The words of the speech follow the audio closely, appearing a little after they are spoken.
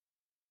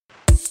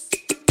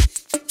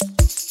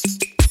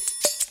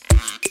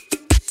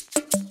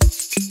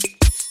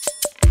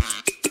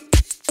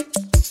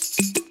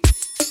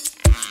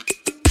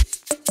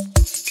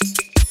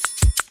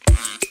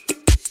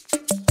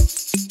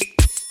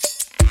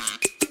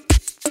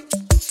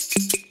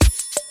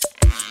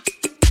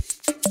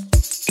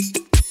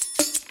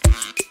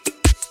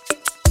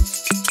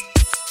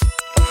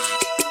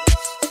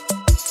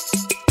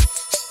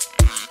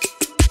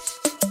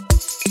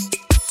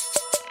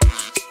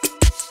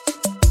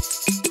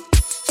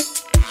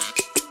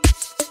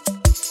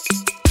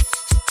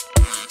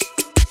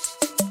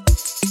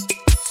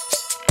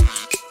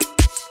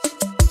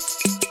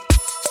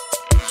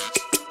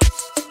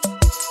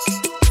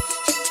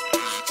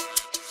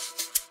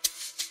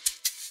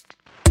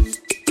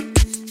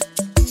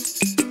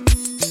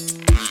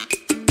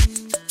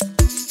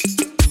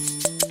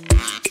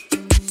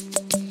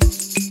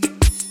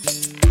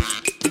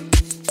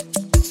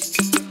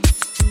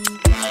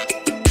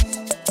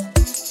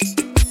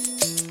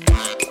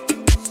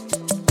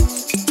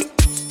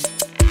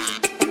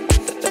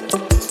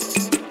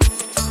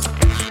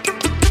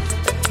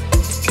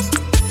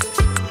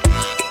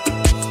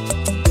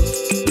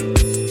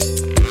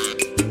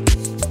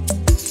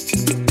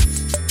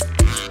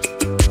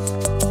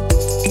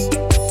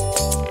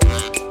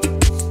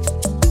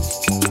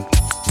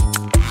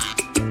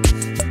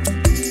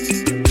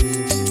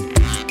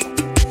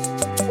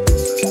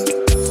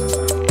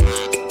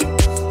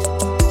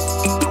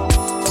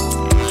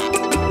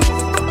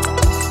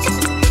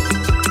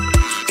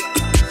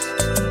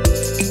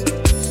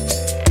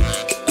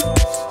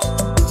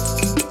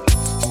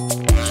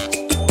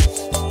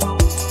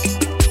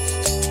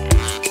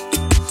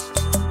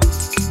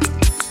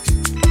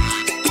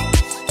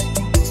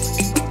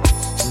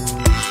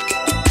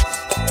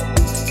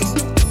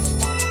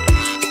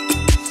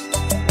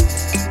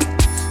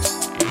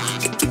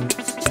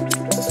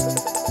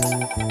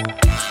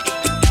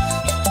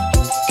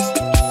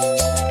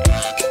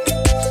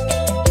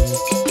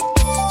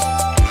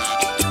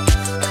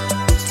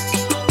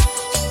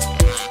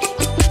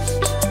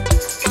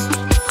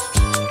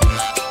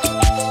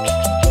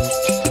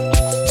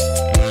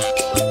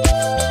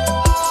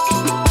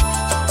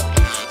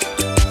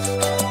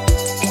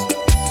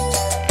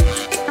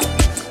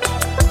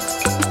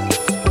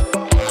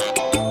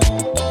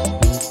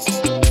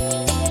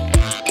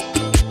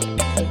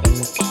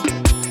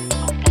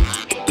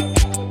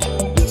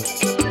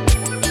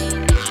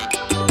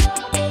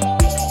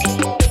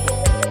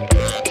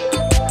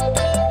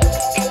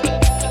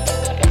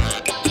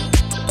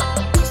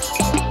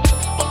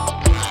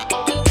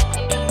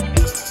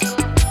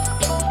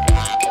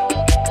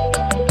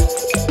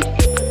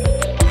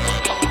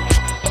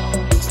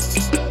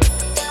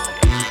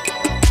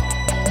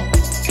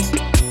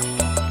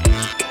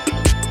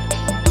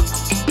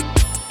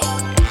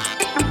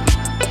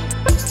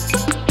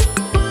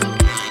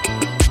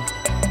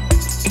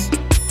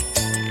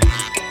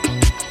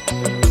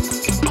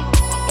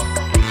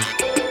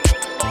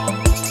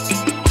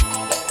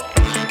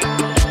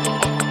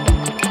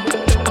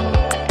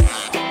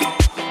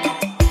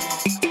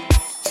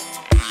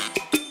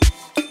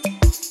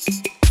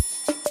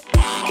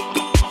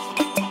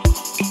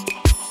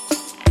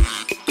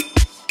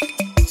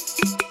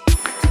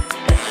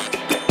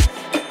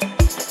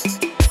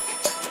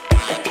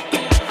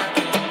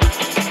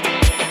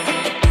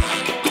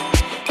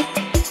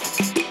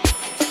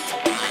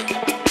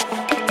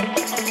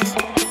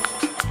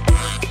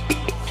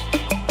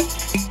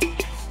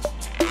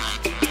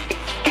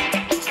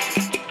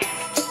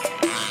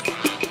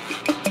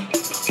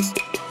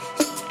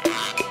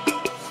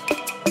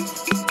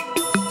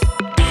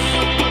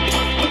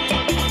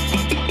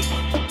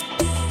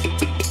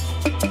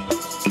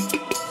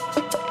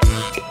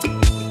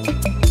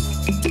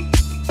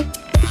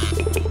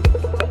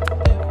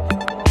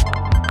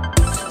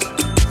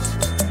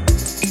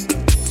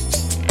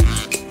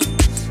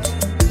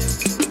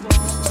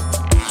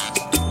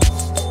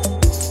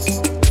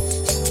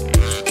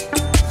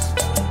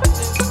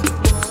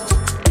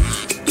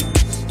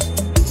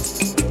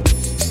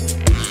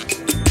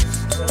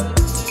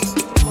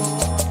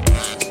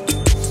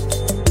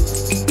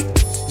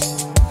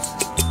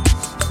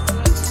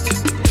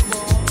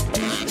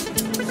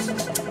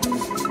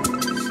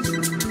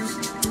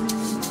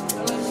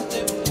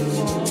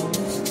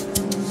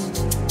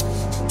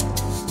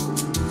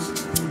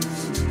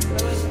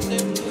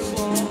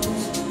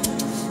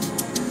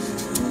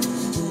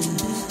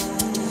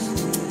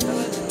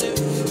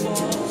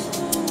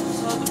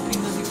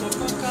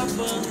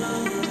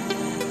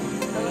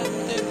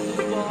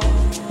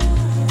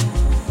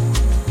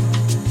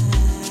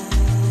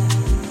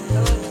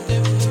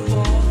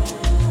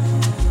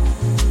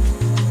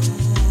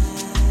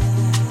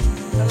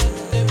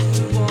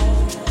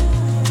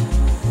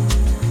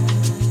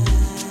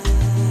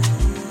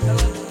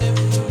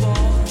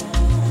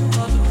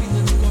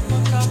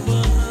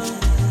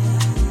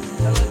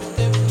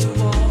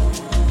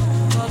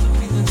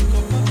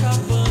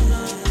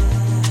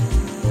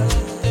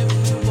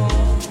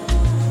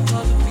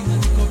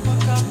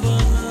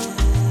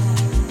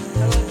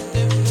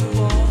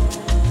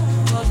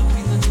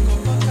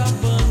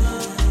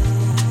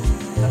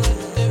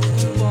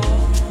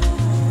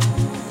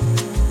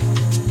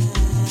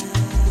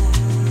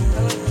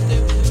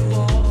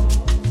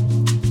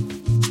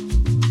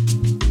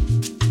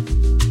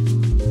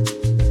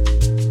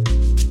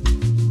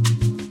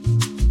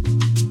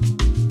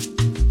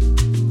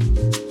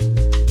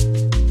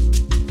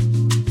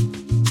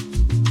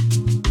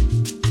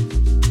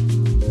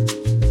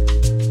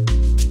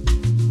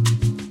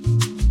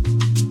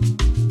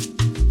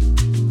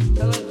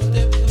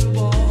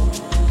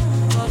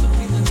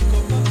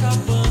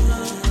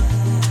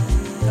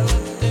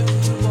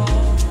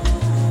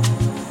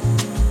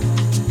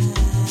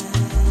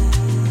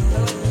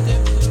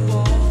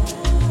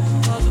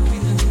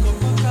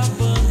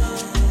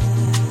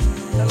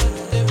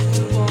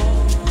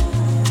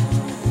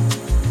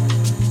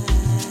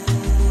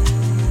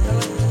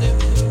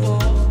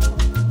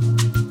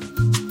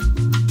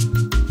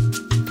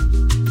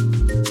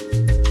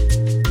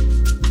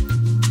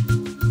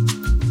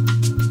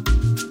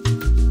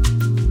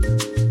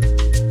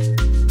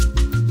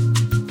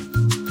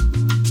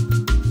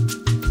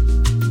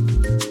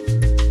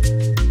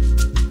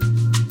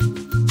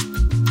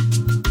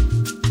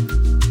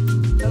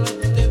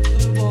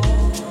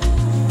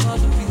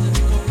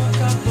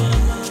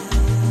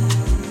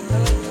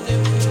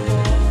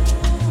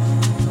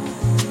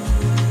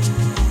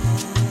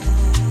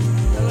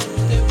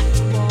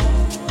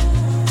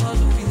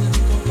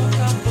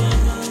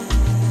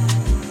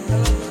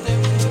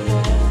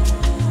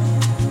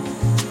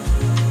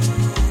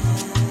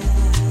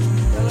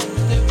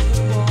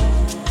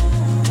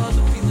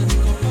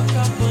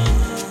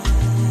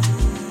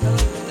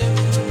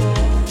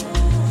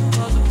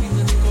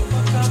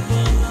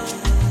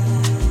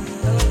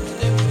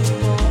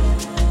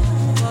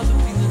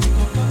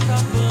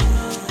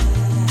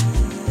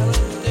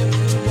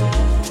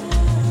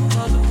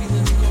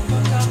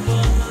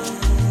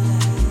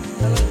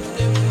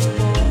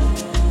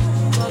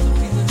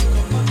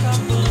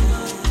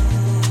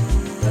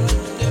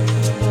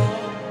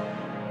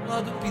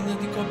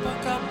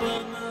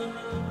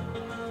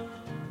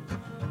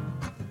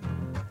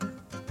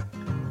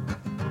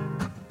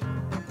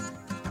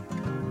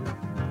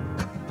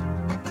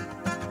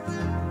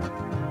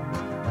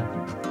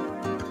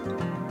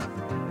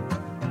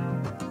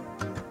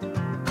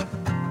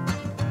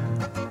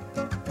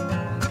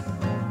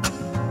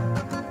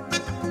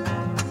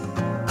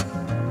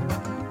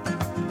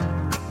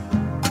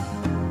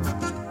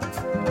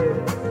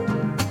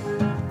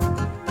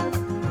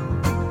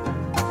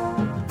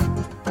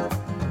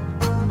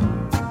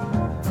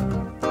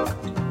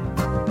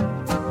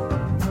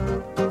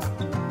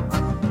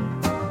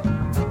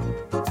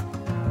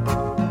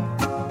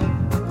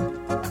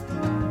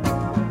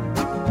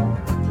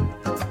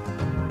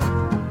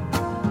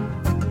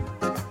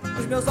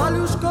Seus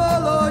olhos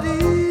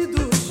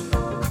coloridos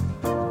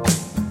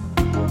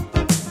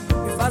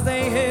me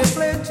fazem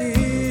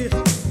refletir.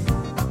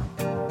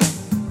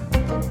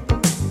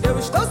 Eu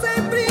estou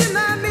sempre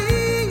na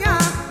minha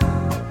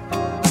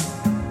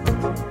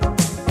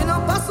e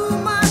não posso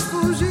mais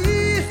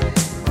fugir.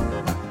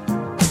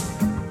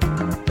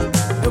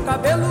 Meu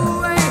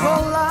cabelo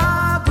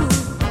enrolado,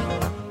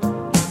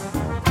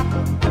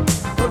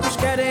 todos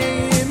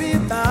querem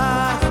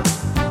imitar.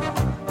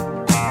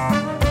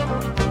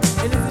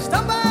 Eles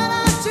estão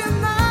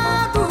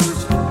baratinados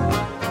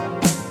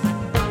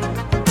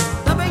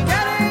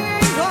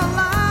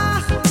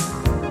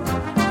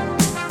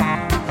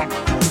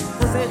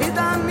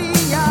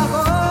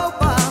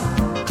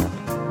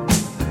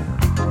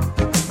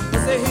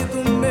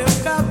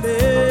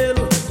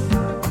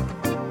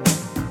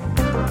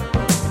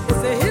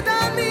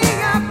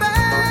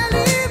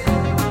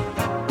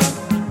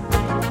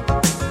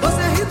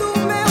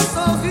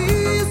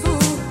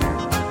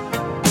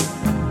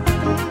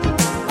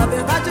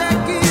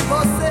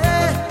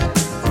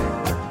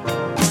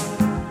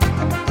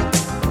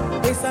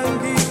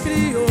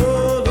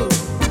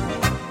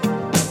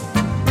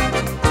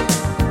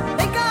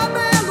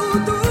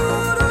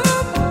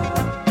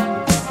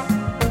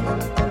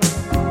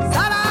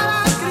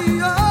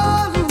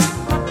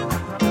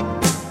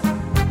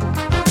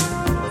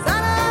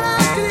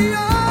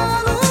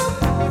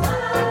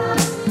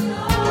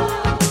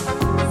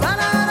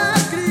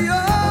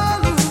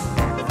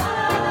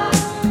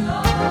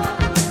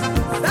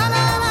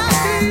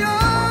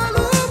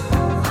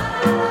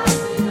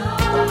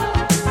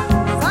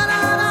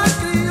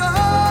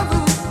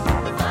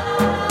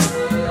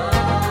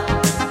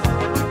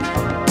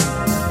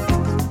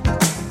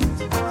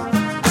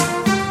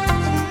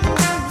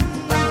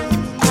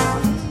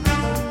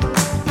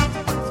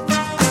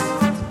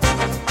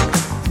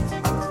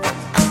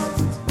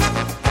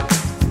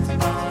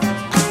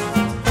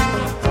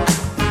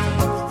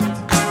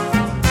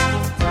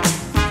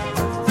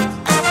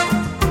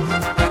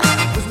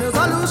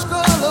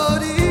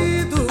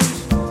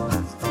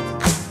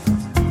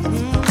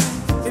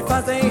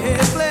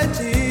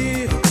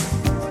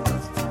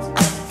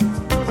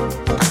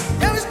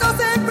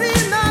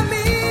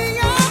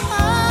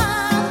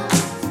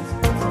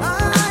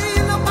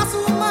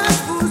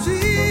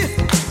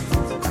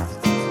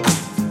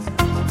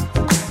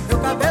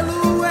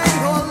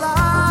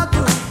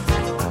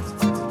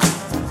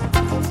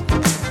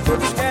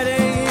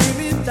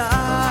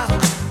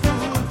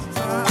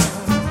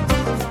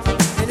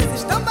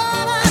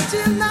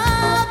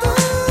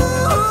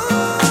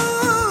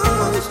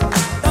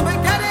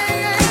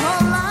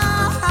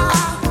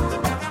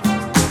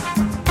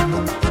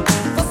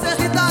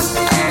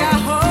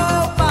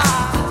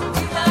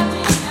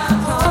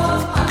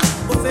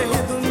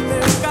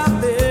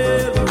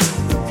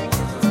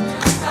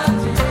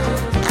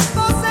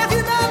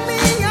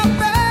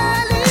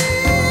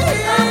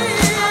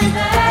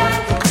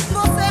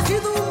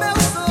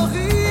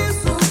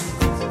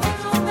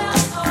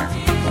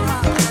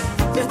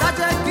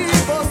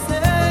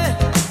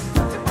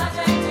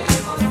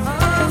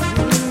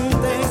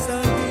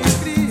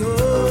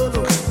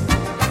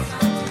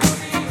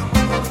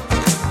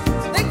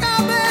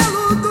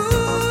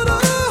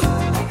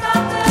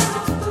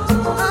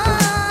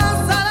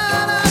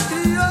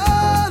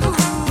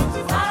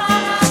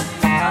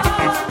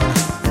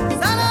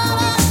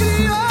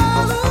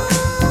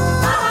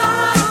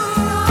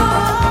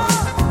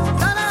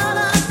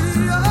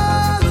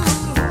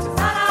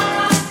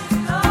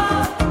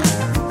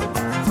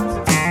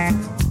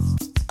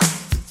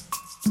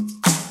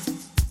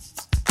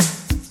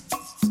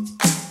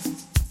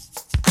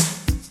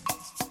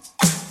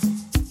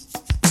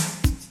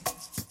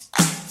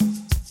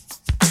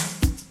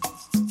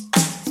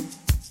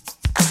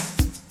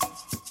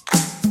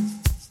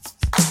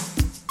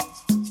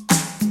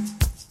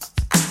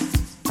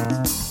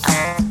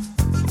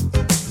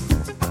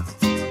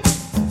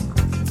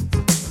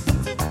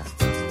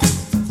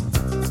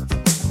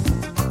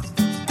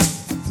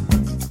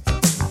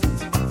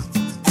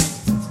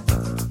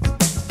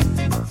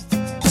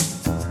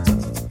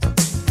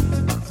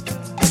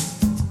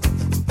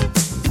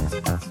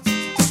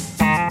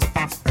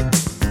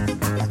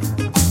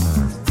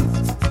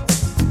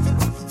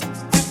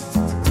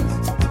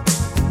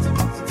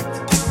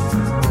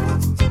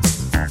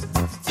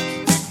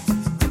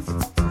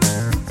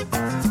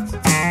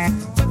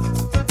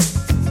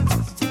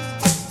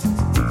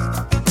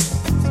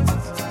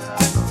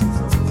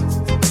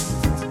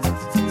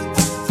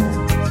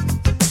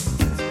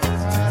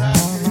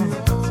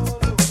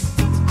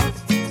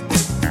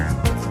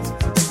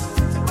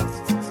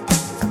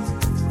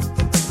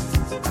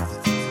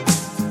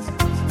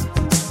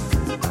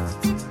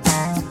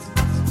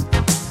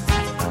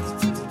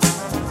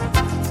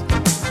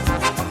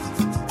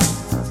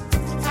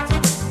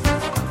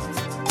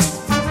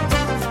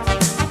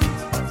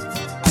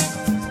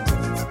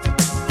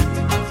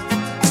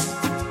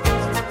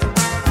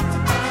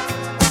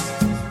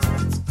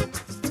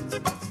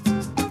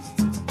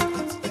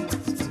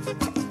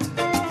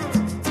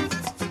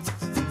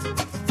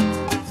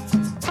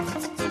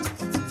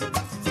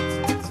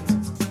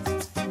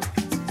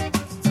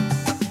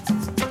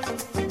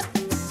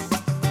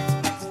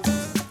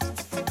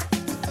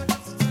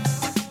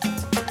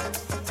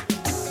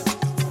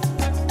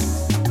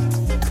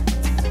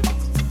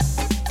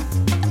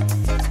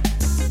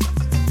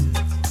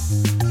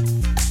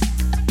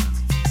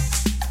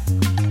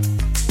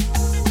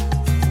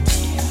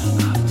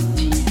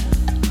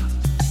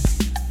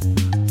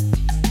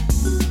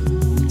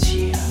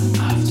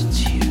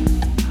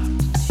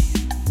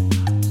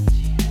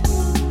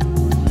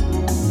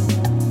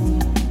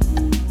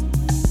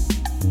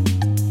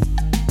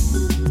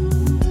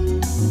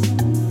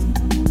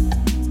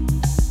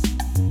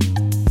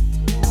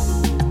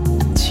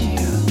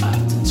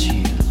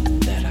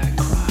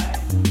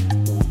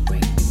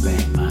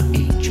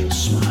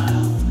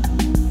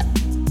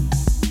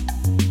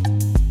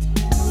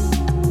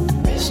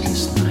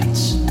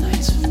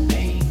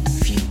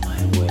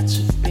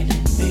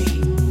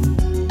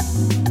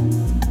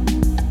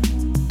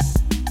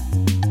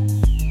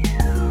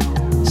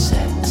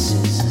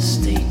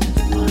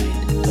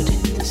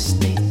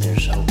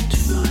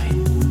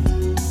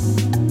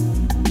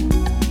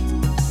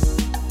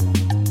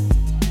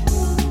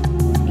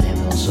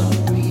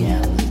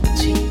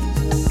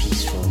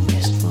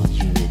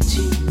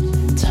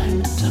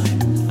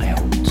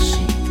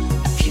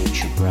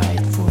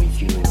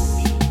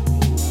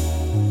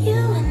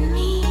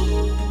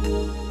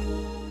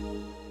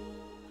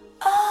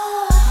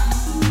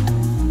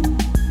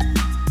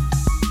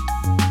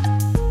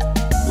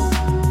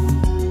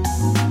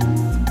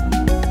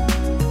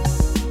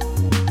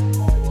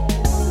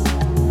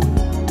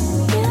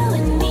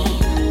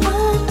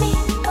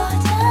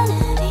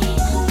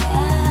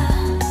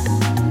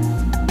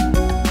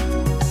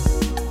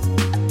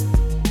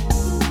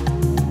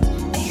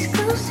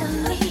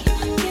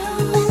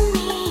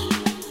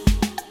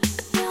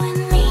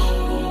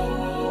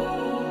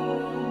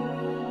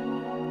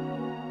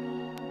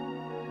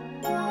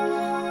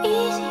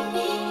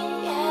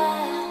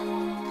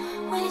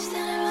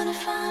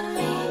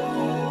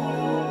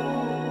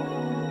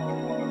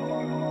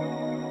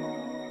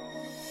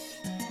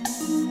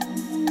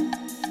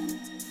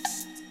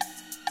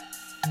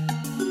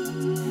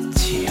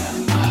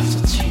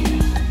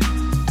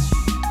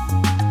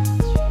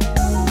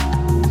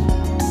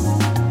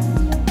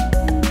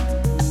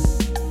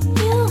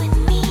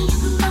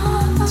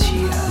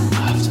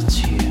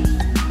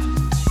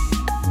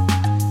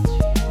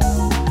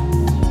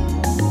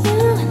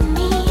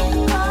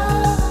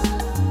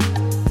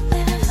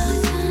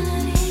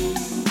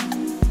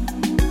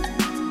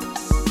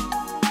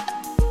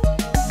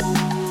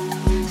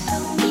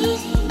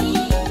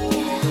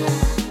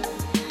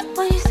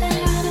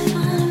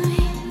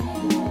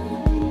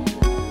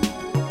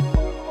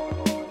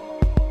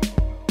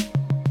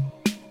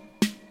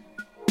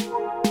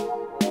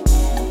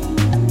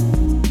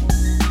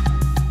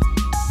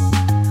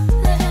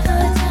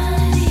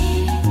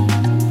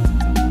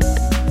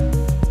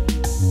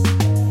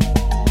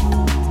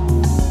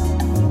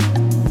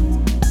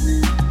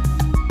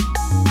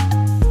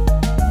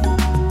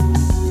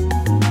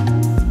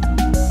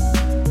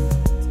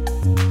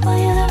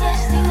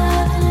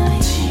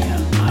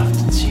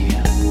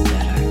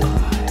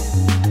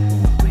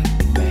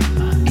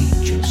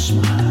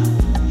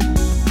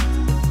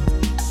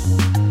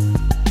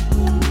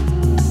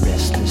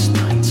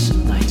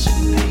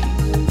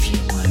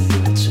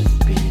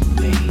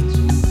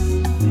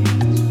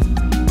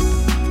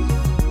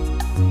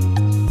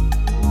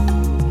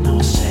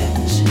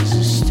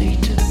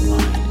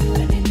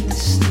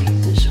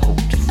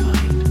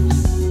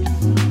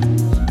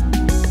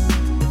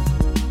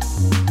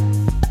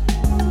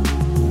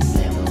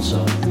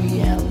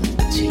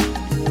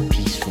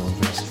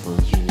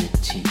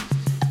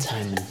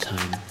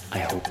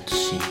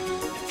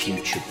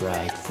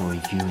right for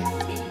you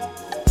and me.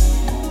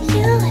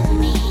 You and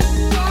me,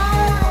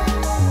 yeah.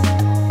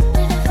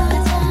 Living for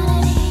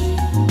eternity.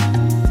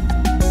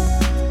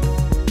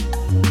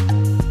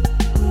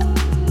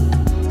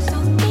 So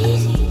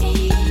easy,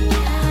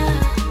 yeah.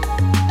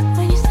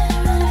 When you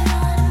stand right in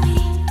front of me.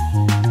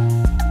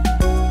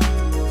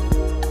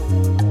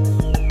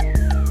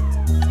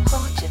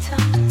 Hold your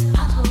tongue,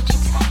 I'll hold you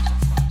tight.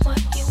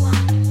 What you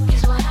want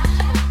is what I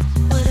have.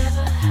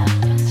 Whatever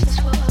happens is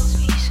what will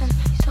be. So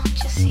don't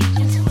you see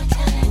into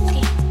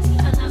eternity?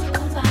 Our love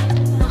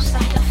combined, no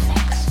side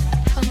effects.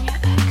 From your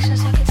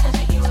actions, I can tell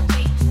that you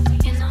agree.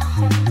 In our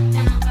home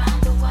and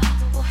around the world,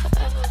 we'll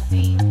forever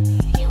be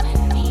you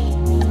and me.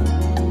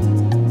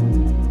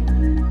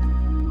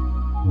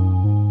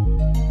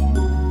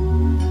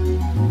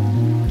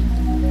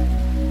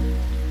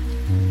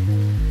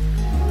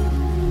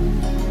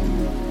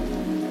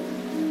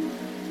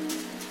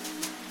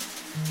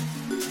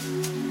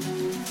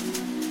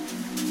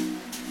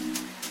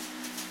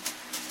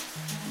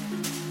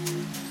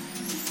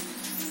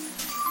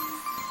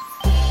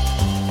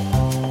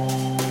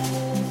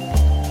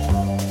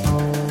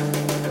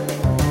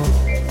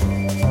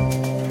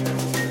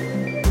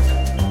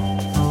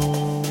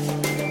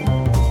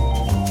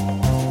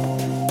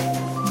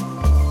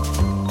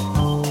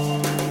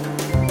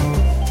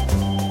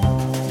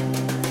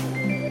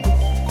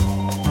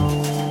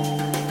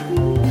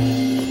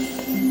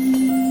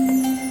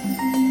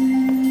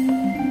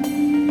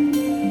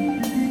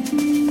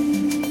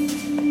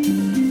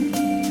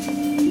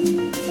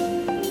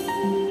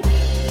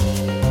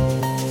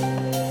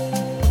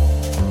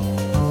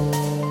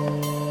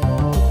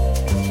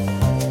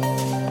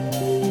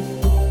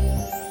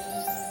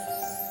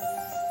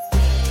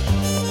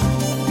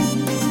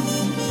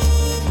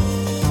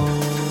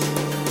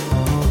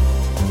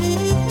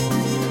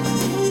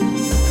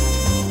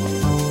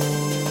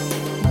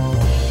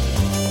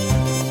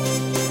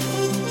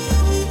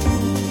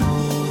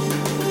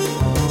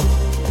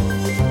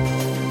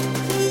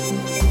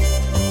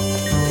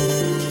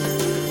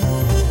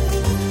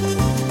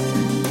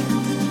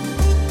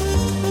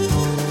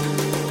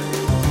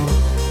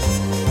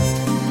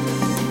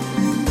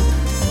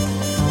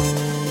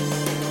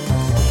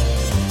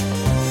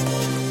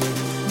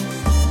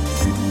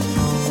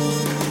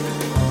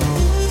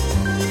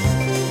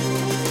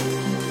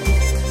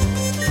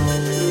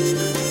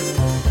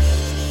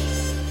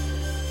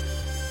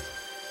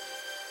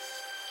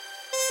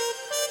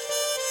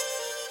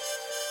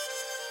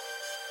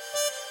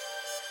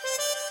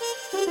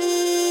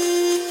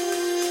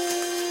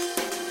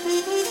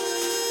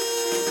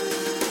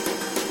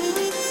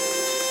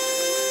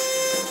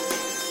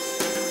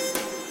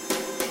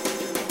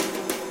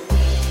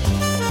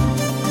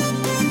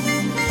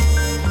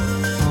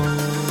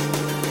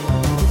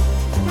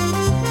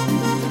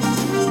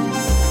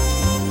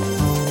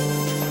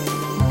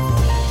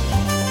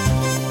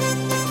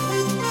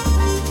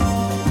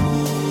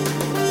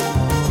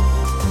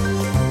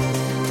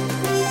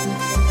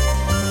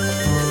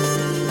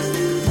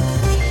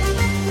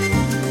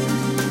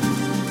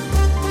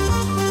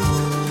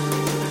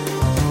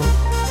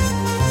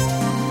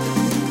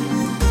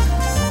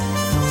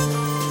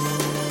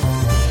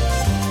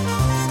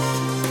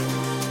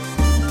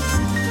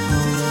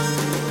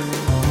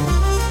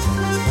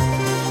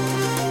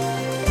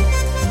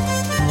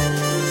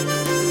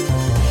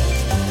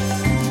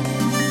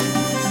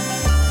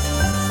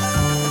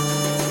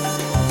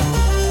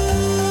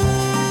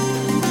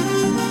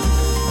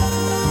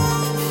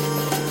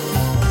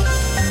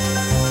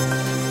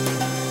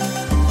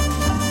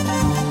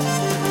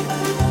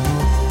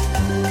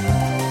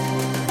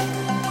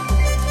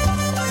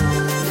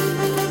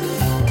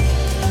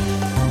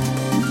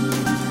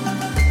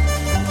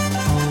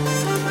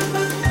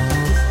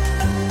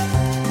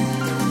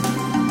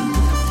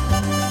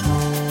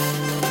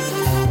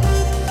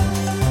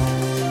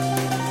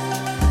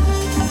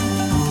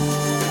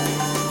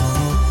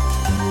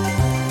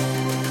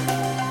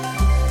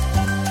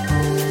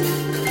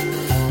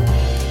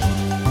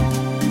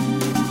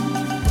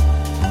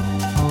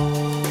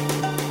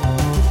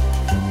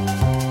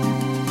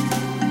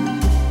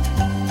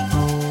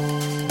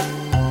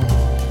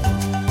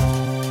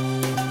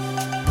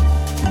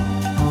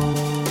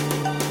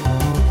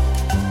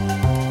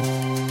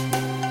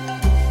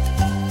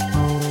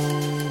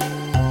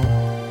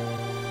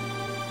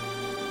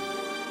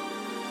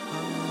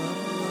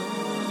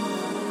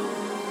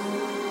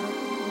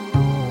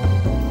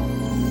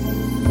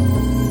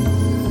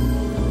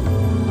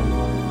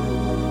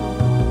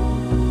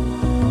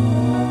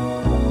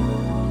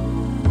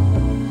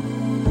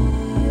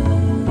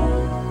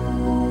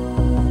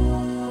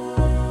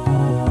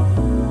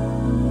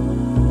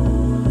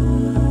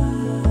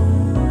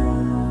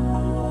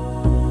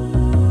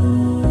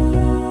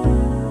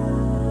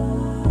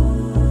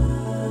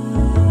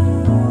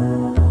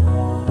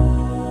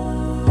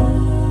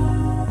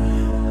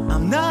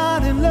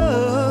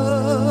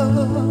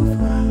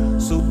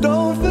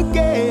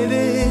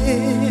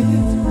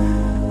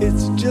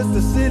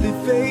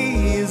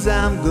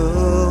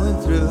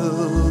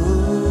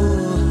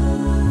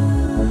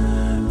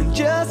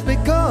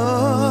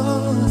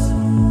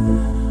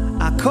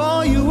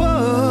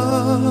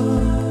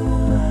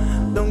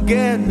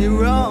 get me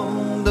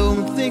wrong,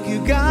 don't think you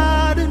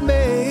got it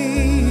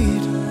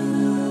made.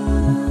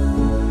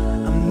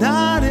 I'm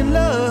not in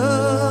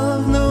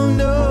love, no,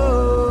 no.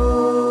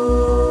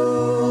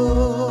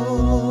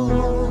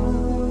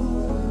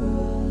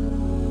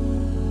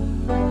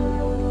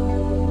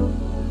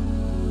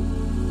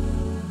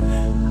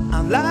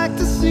 I'd like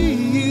to see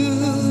you,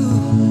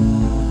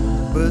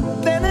 but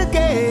then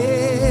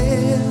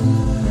again,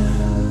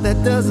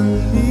 that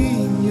doesn't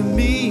mean you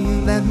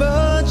mean that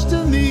much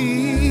to me.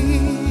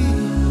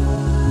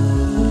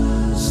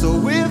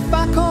 So if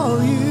I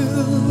call you,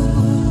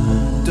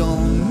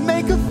 don't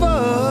make a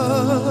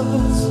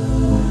fuss.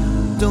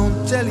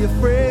 Don't tell your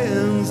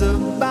friends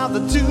about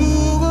the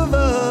two of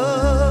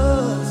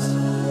us.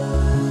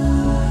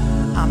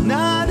 I'm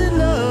not in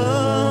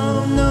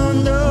love, no,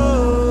 no.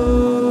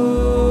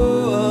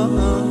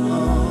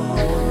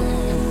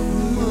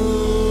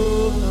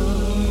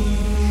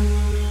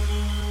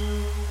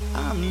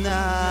 I'm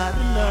not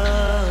in love.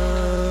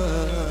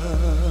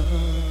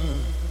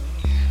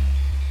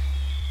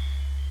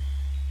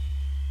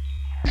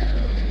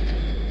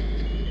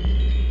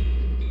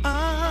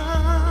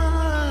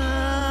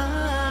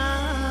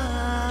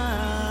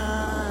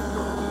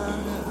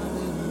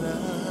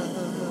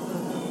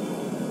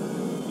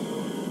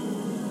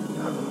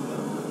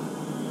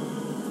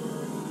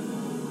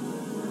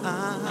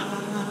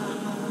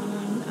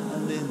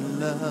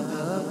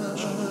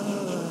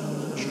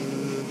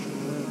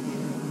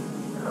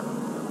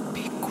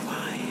 Be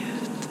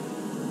quiet.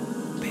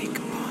 Big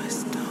boys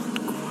don't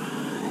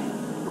cry.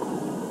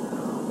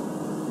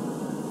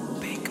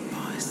 Big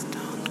boys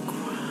don't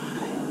cry.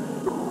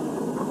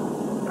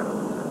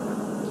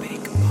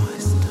 Big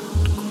boys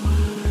don't cry. Big boys don't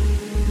cry.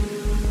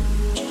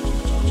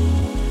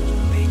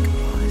 Big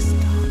boys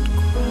don't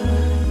cry.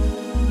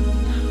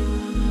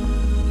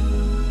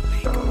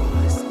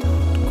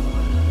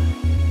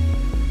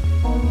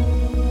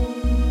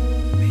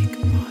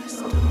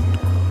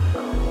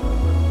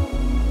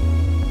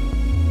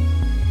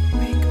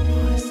 Big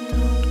boys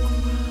don't cry. Big boys don't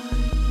cry.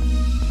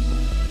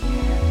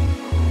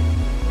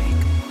 Big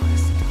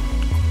boys don't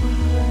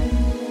cry.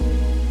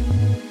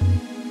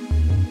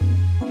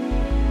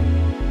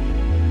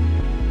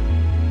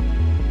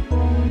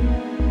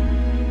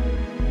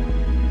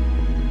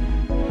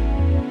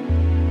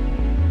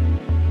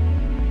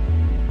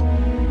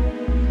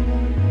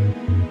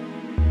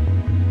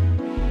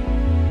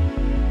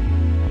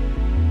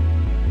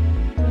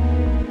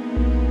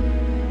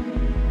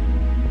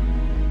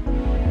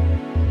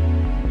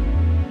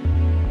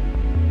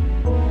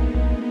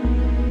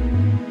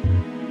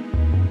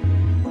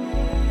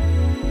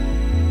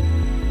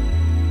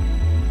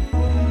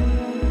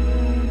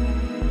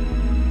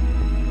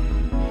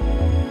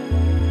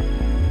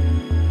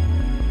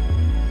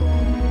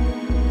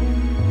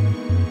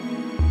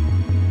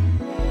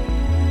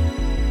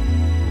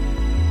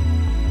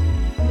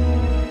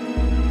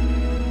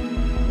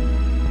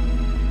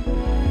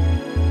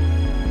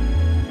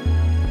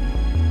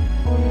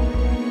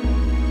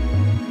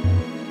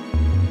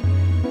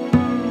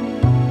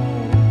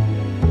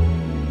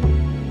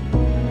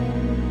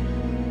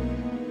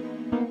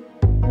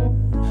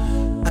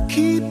 I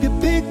keep your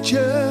picture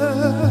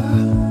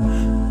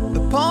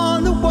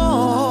upon the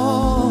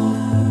wall.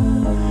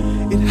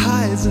 It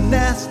hides a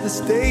nasty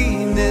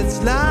stain that's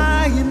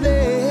lying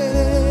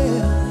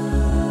there.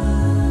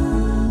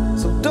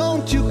 So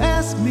don't you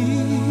ask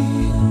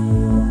me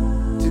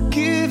to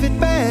give it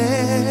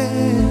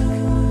back.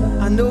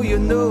 I know you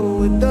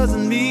know it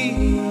doesn't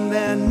mean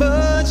that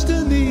much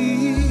to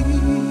me.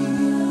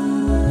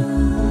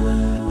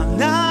 I'm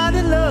not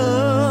in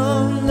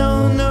love,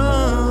 no, no.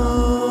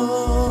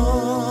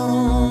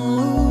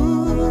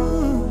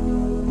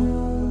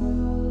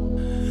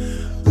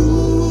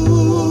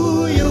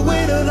 Ooh, you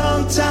waited a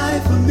long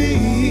time for me.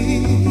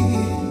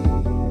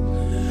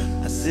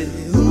 I said,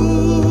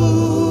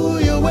 ooh,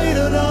 you waited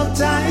a long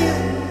time.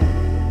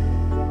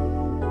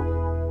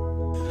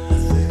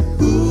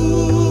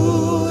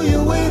 Ooh,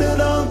 you waited a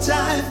long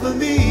time for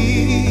me.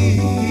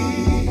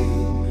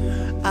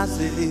 I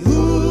said,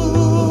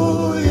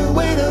 ooh, you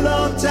waited a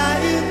long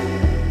time.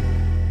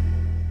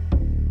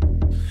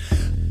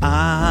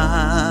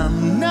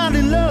 I'm not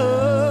in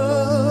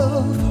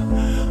love,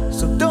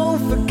 so don't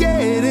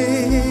forget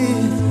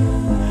it.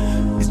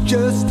 It's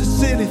just a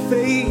silly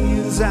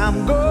phase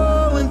I'm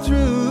going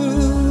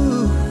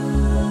through.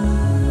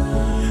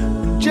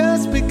 And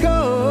just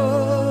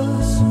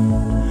because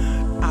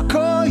I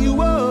call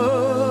you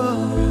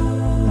up,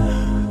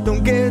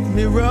 don't get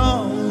me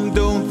wrong,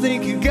 don't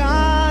think you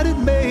got it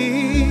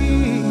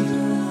made.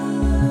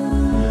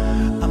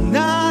 I'm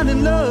not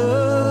in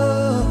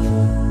love.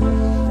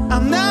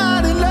 I'm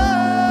not in love.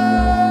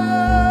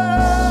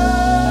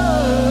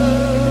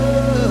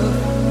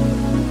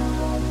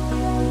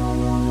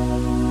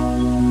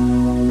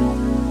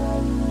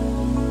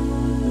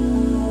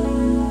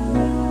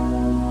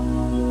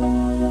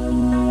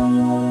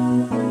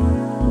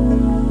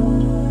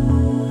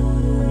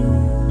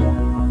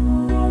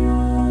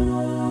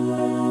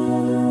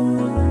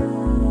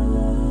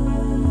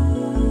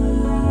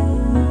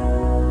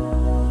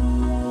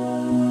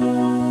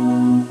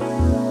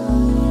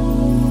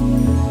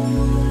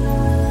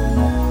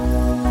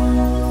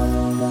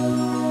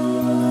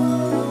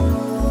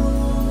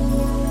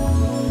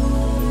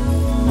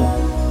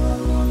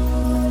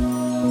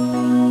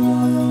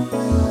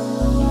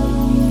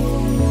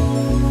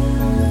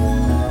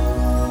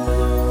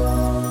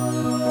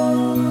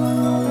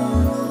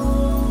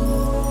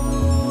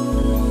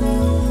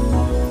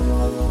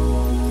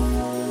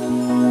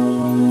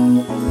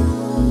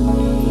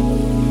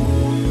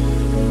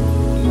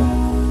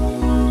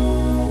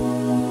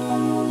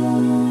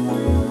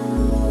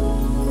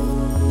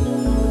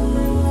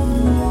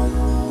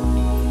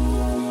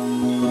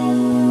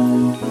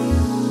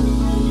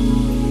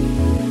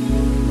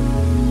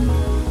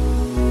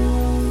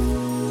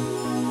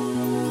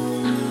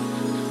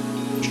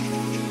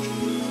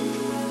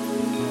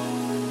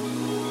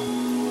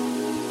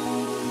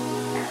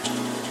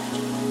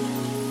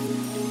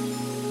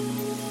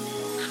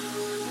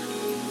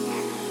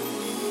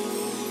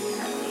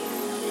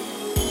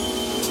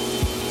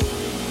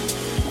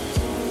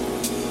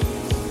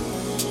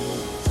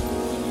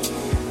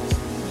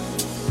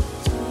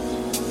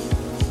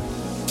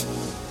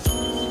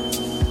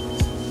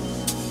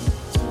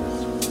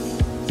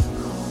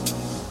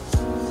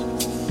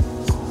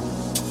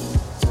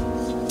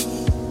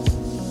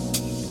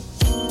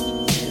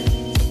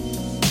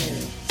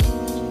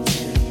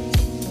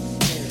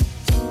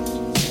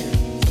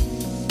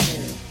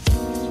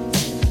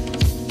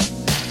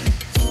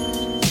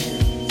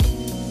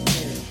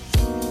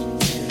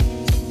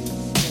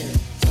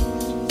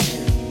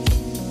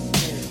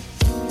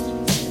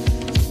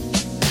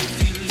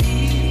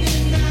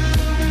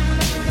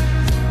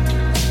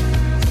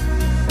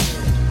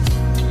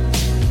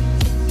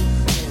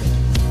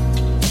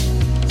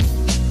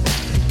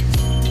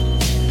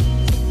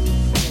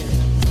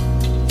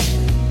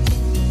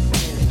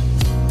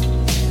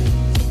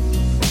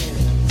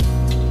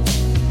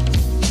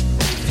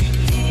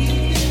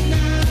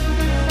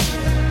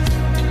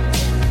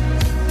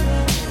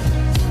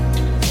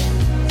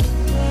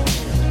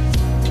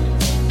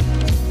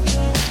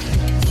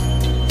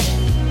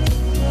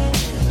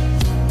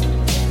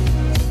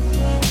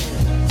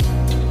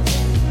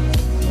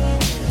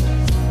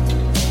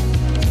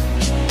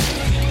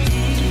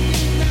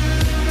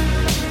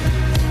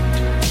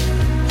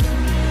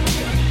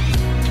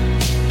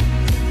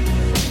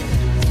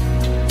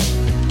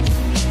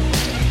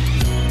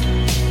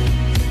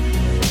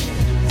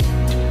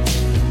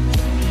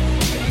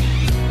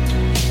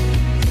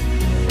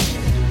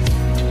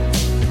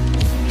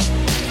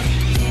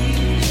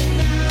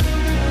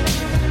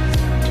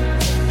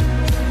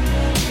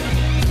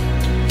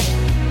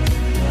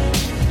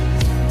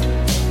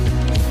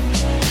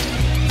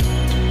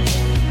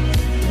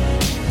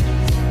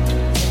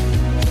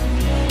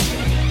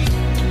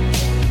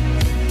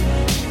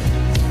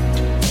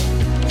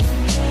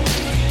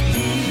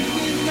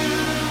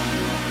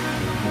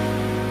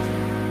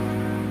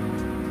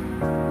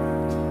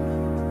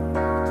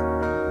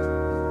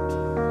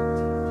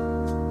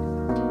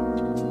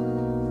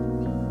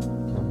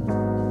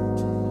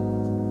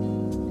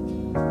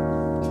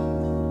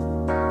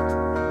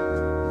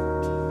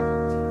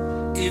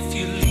 Ooh,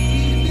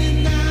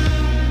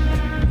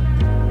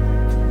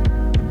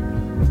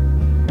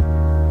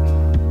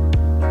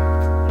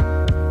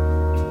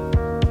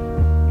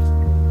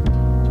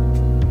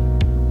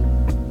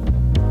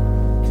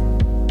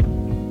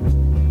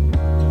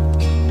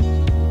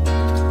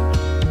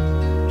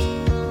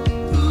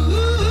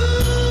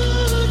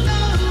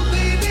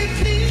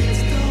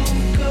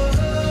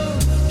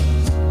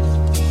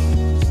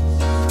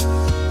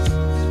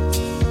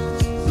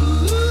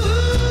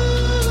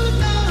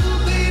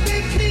 no,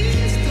 baby,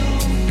 please.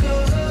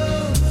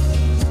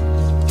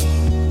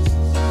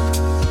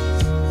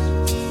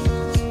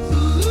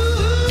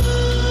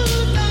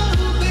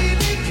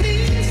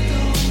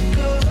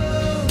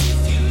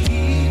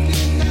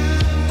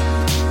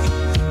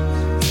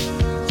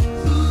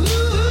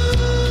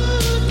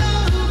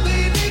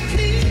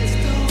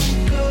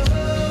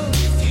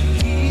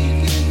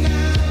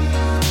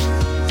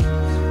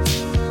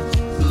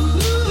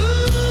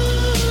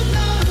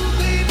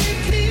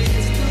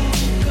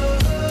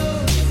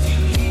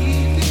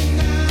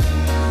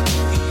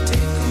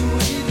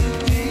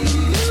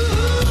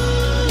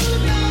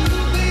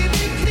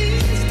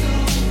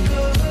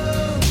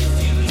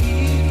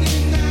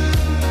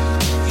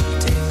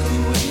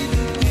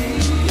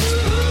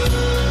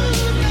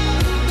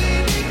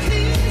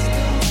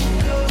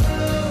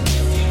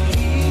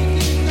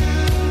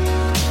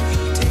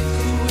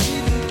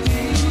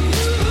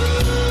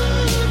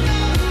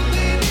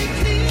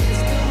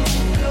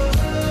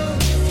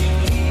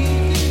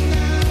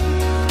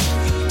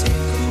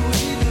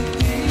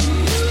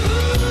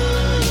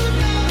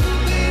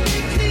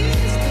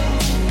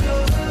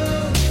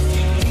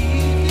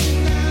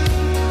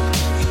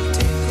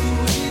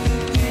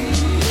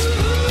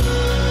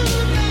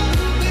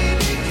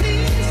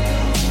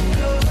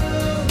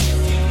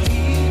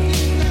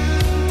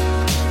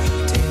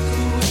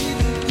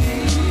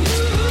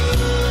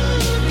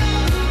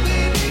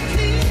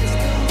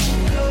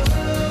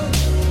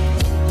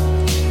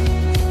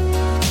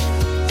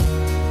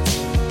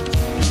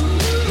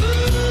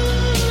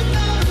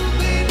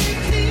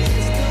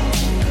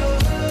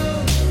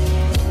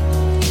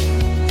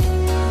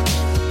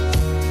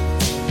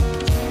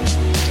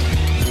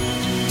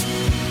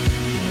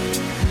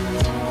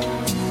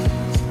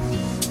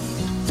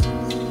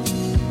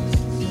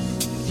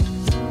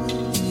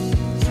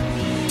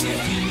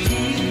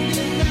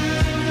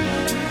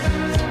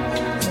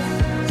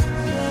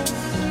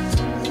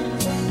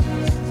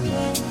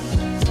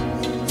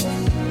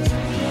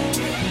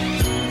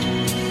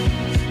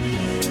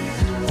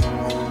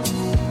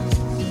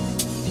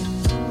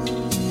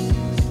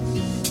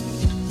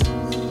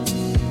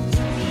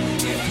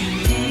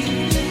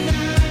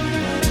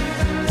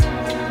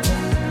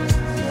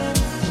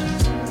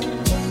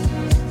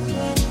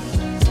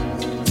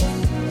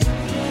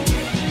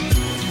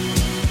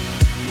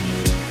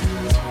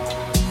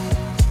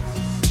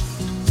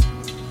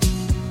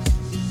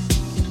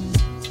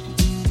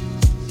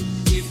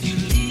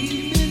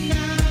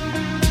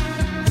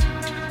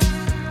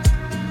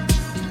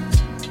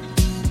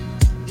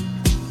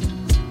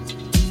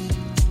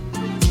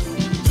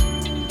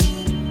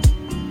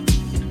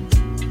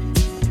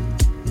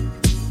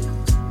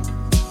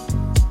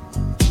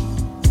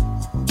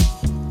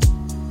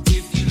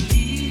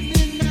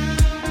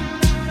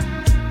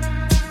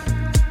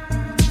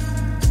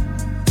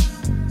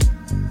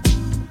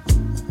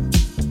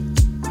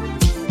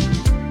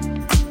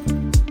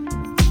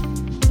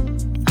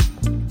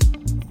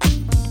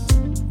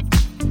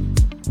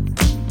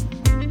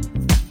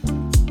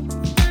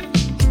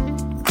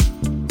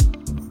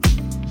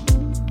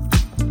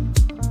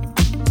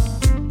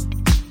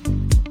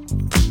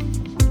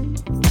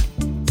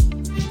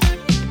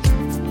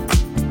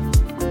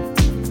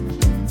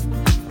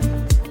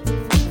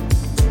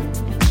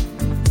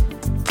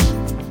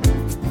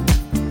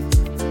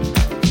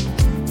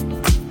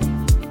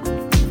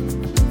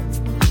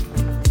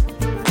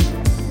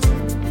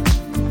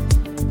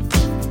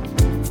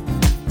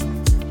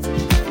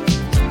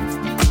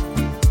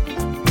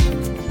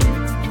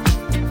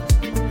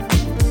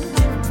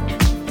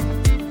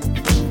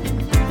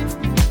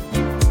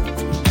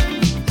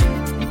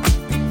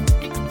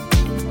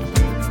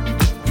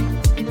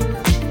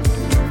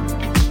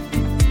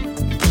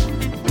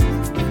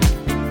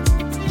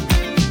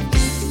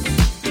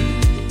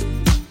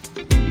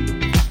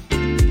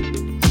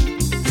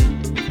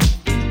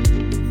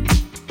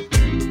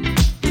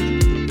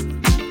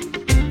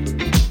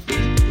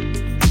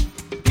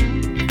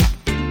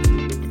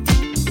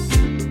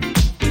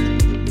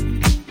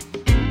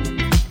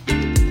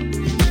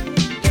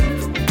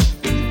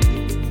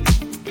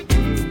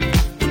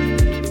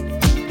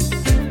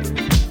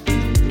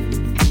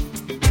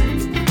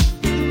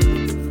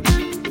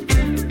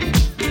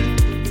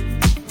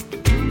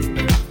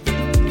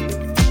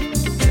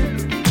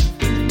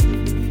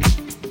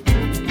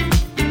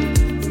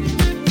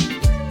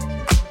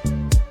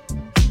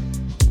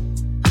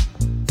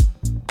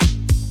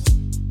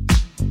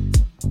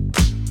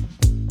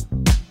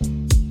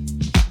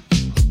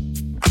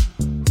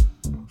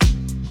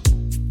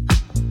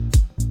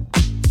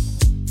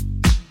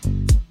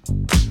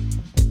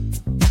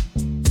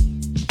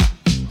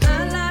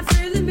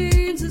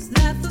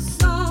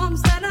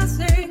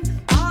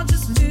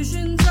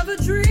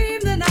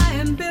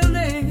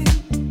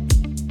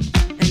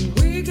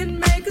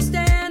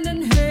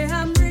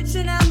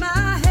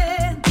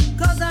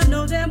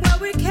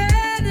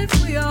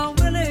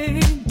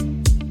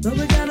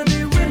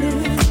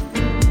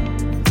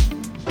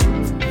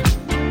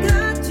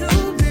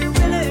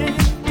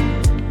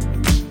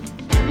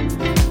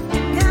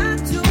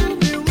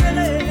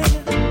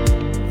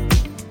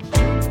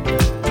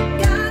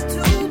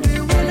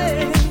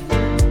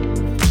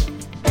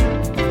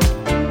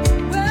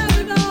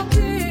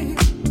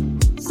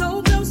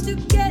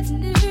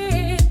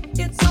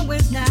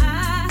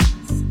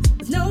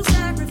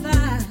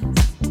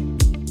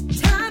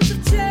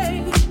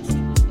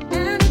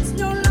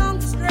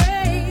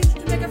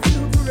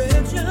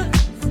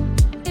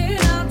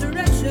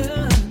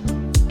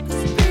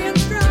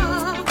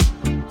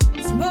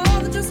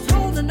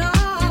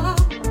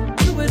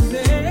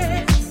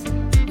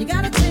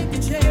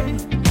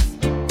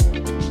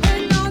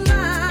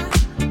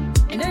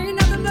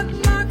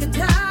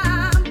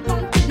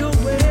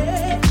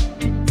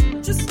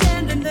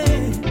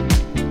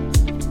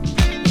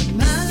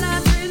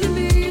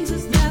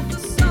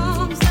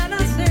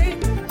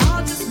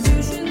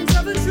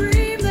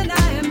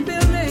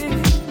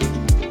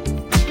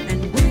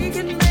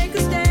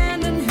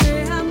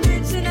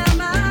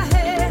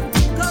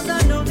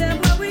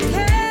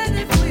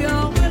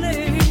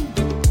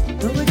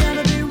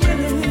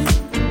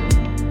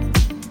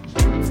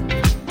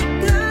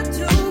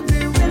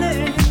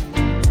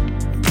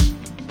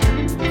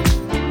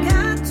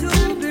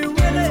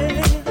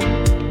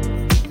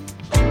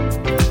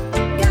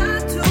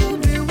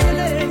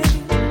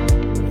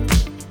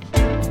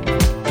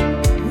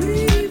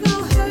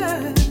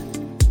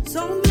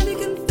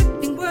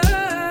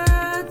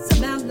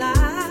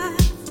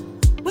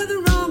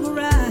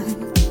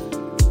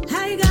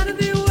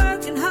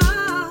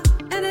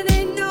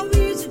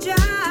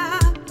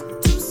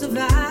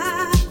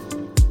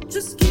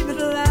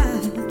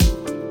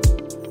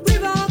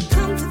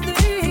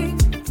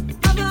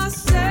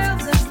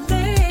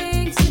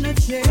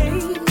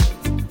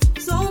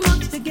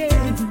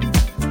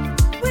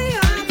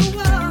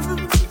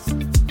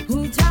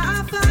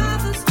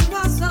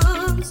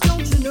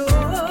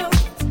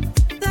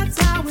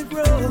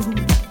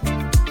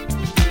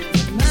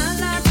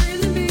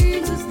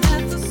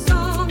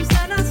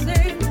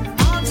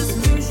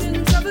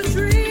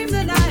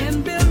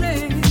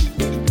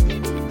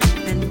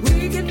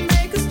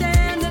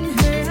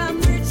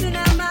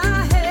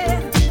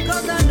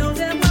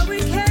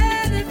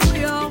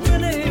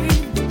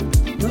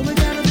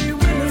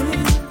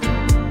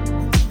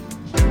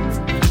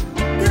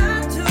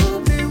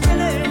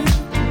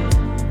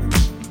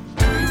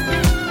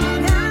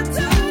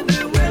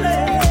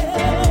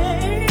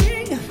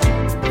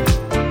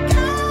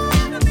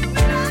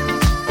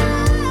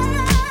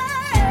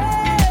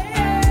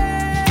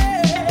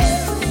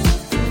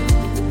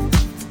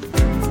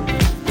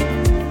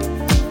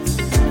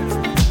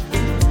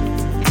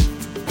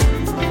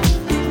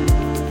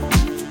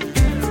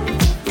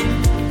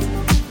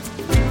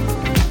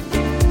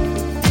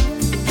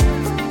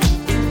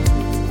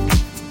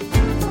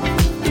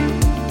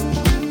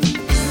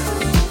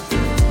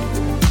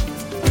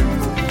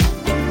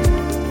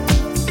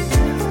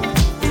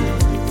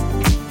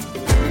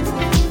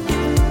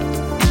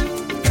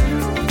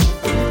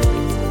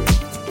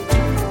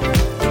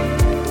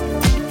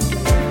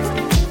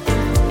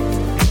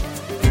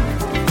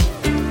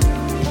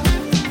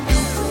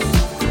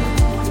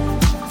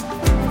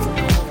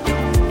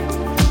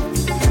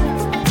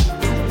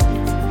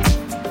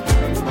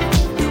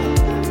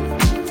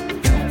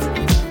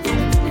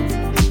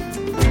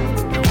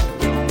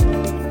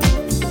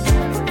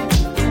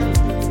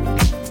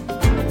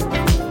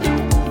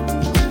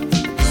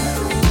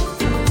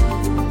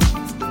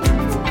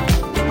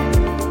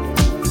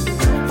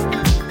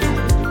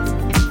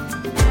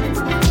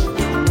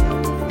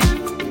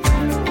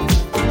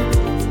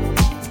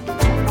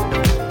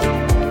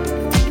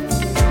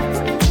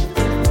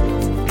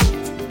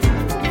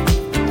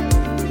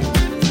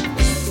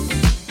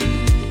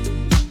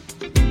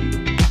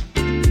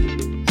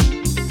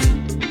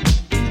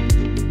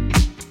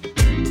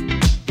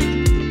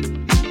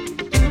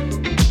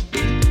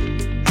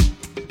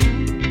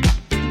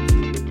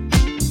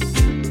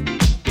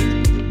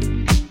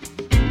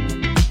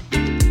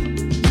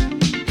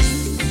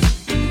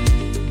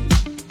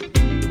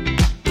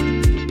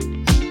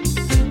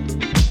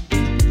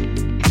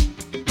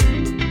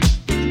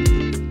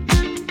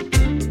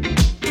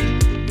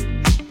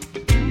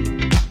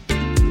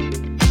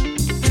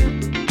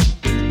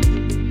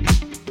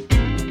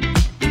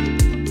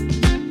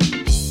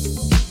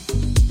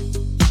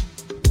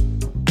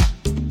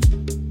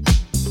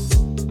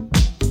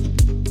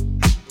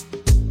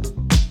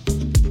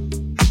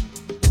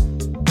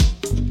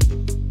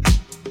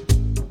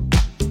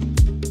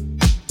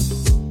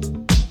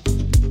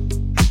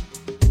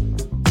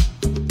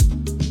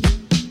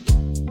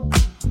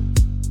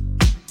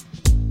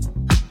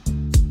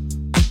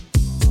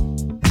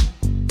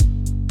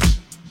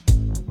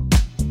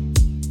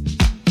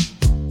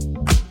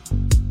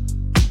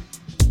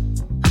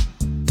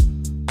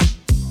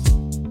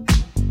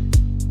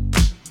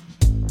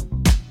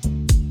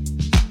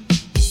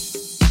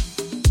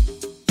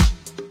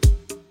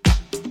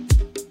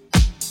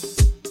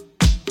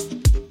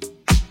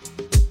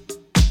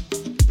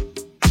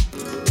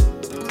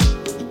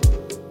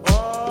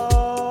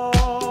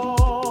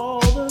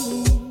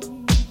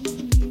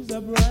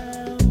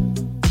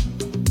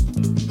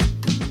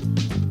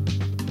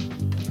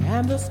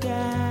 the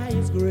sky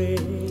is gray.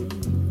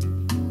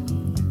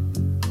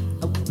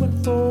 I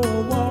went for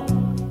a walk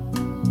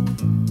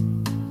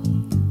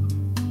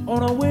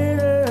on a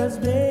winter's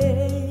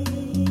day.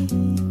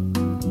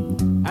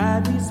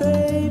 I'd be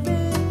safe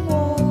and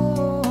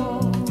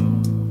warm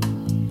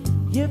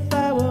if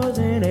I was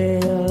in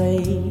LA.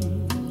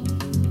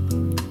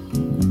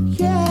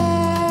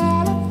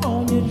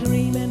 California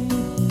dreaming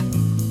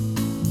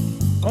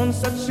on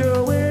such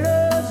a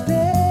winter's day.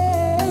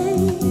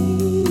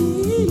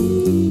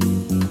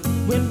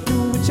 Went to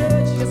a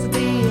church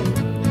yesterday.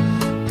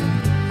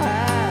 I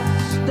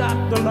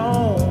stopped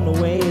along the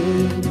way.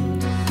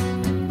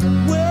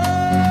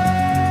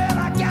 Well,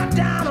 I got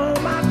down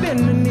on my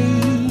bending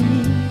knee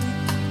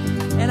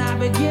and I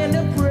began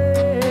to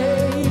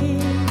pray.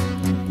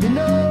 You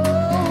know,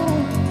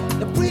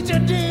 the preacher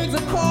digs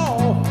a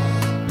call,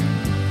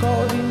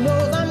 'cause he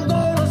knows I'm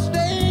gonna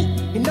stay.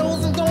 He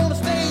knows I'm gonna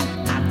stay.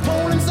 I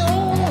told him so.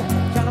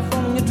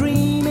 California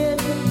dreaming.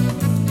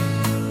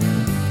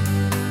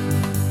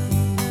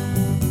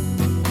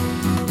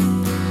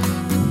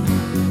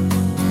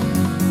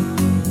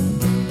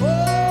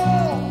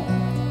 Oh,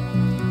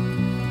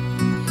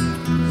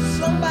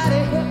 somebody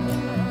help me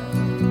now.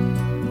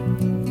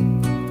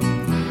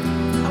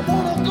 I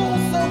wanna go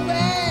so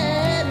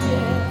bad,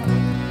 yeah.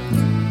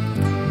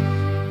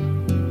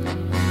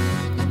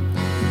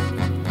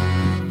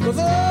 'Cause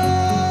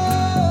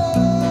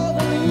all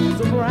the leaves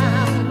are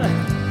brown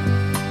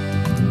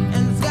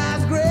and the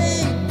sky's gray,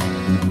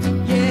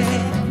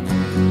 yeah.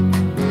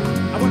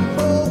 I went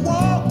for a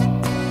walk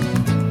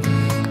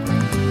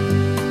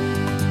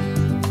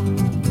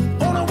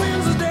on a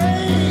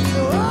Wednesday.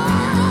 Oh,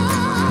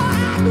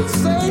 I'd be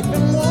safe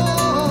and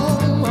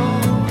warm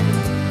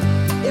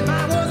if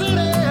I was in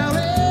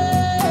LA.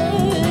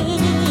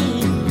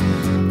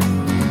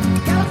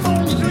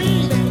 California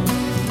dreaming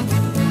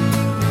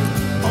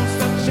on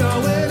such a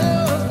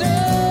winter's day.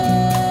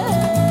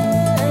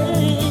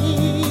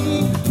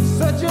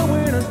 Such a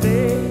winter's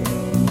day.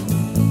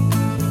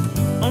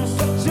 On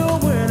such a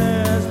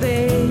winter's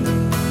day.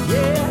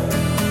 Yeah,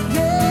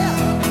 yeah.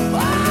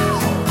 Wow.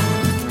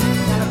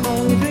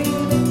 California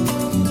dreaming.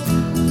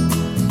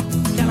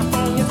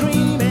 California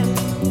dreaming.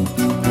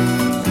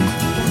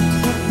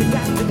 You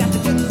got to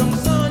get some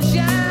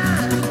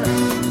sunshine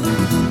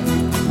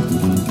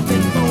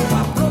before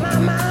I blow my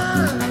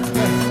mind.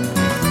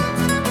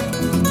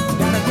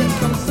 Gotta get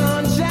some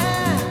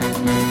sunshine.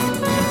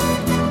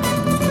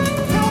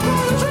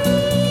 California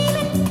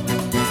dreaming.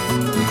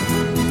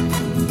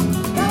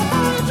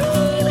 California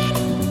dreaming.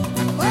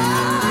 Oh,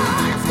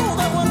 let's go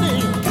that one day.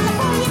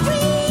 California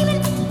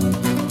dreaming.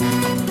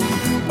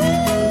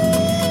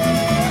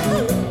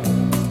 Ooh,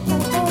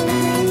 California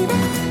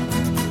dreaming.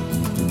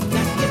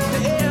 Gotta get to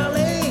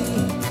LA.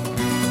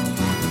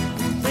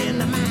 Friend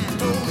of mine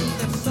told me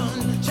that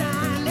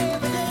sunshine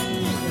every day.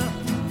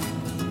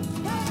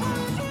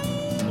 California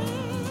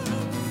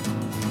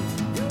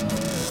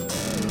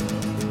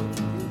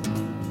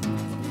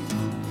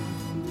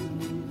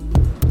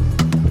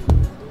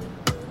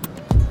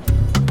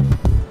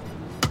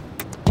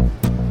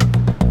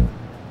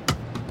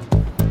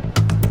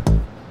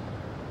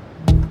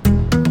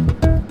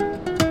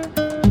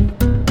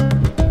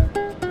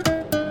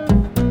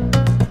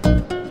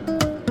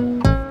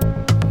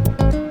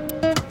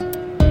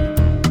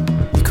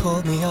You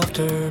called me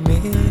after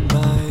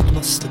midnight.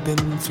 Must have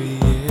been 3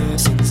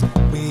 years since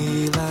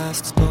we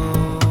last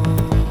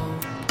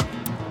spoke.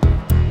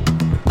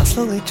 I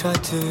slowly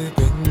tried to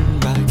bring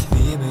back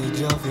the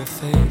image of your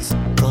face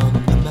from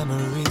the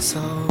memory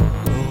so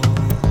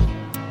old.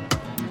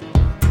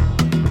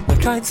 I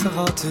tried so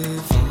hard to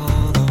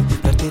follow,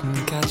 but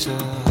didn't catch a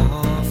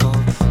half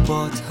of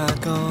what had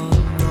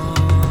gone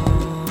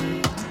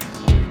wrong.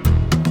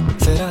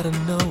 Said I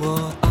don't know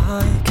what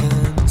I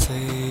can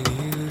save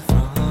you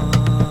from.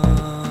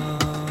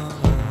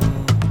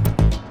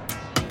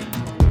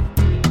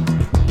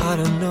 I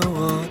don't know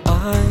what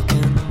I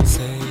can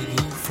save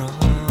you from.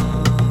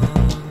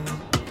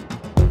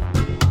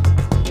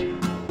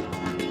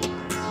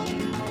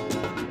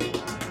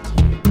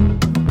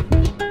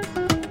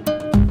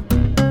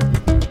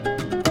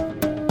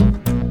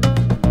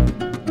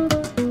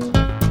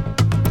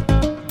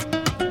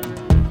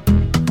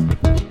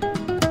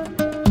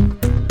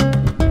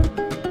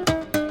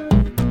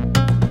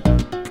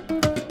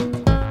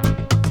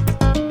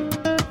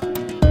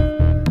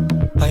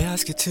 I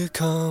asked you to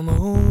come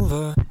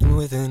over, and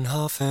within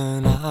half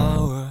an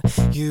hour,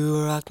 you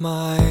were at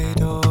my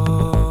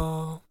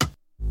door.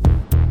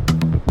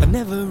 I've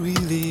never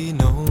really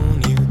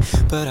known you,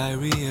 but I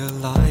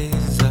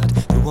realized that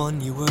the one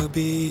you were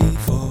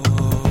before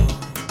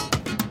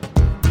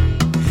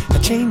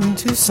had changed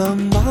into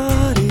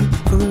somebody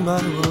for whom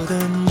I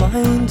wouldn't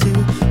mind to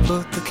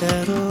put the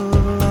kettle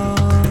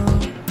on.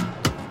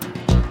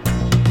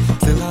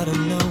 Still I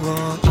don't know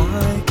what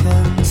I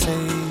can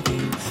save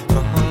you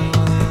from.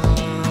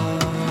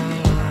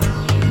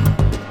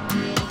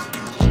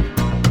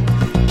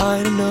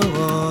 I don't know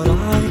what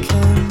I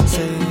can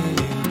save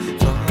you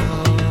from.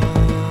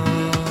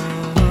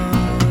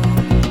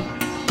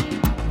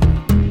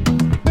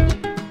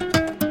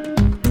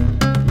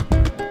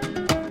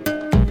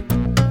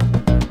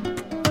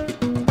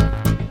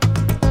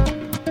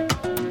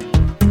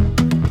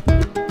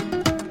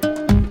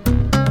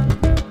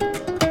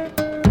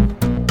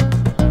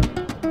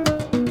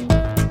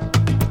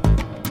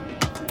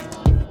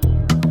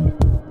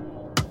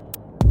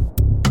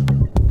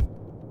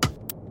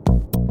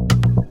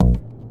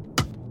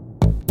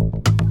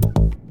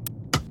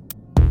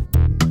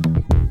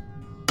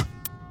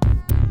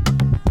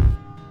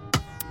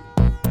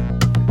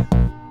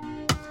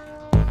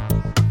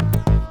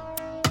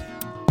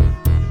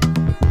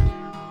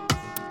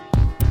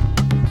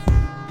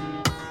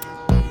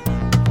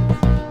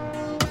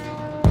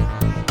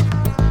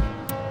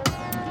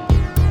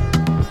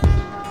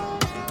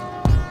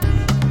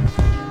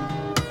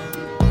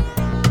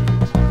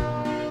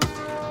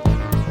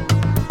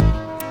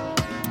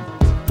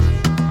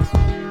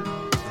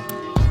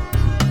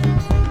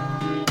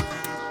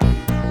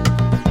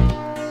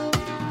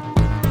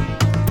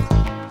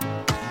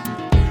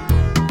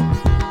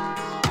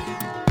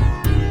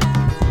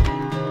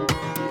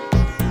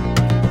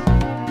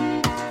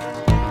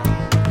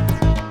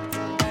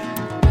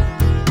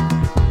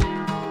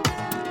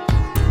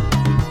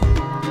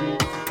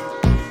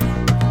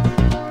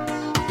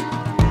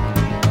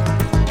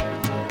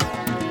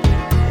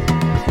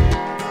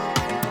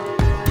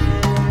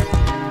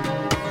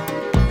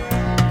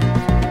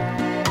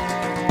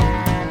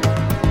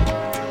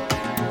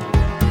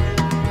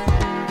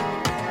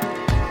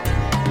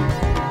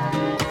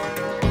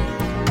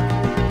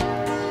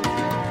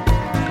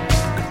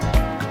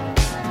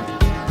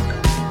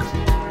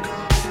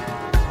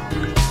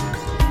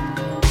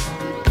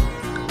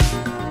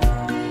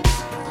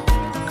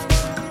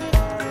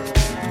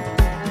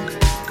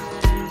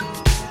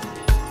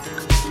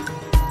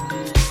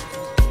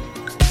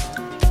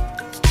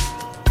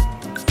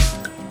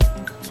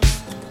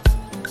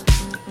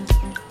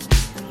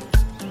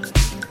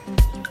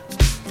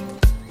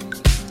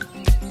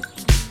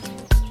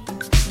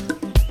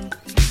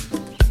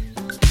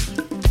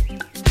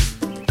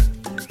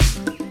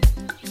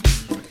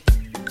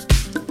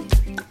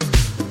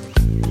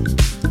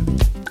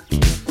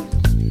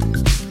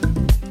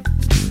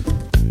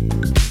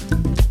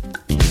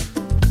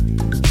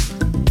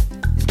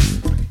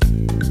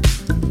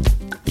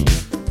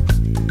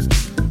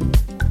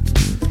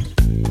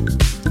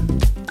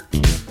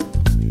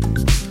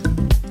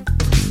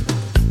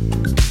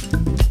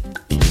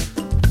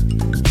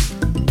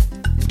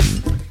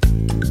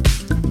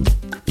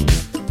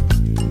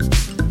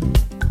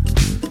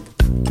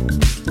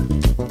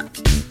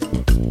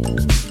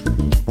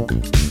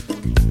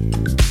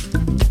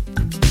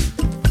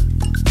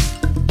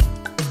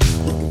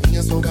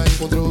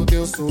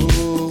 teu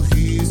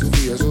sorriso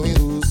viajou em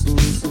luz.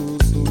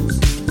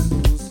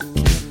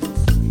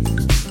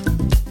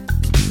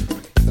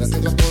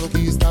 Trazendo à tona o que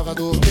estava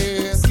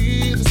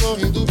adormecido,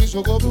 sorrindo me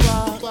jogou pro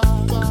ar.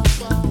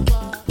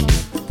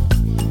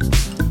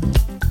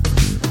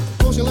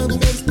 Congelando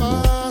meu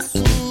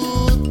espaço,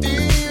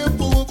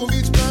 tempo, um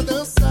convite pra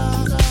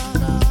dançar.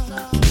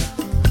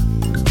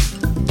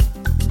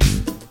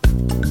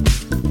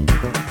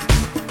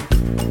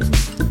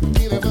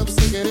 Me levando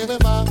sem querer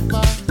levar.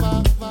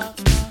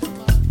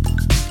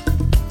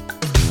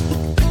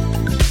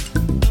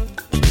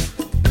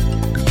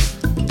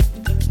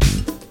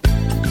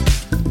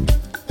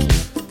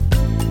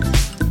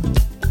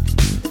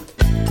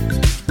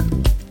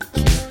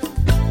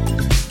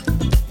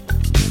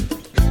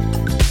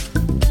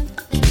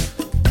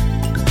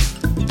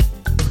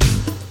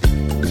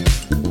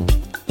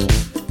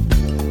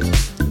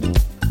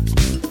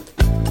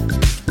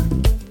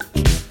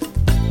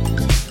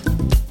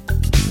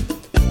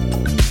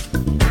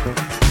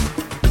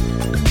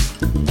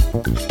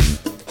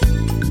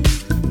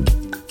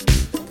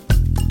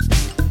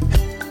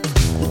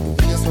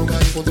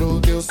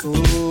 Encontrou teu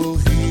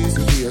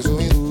sorriso,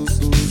 viajou em luz.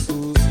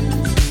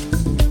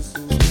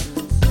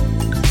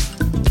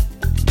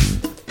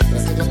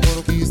 Trazendo à tona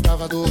o que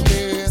estava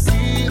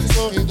adormecido,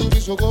 sorrindo me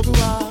jogou pro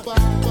ar.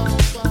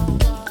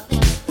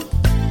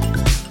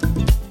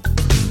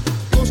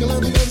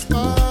 Congelando meu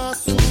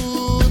espaço,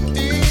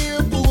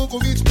 tempo, um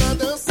convite pra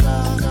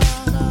dançar.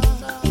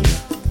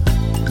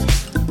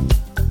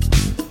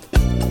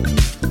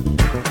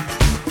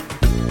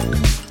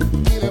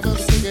 Me levando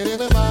sem querer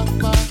levar.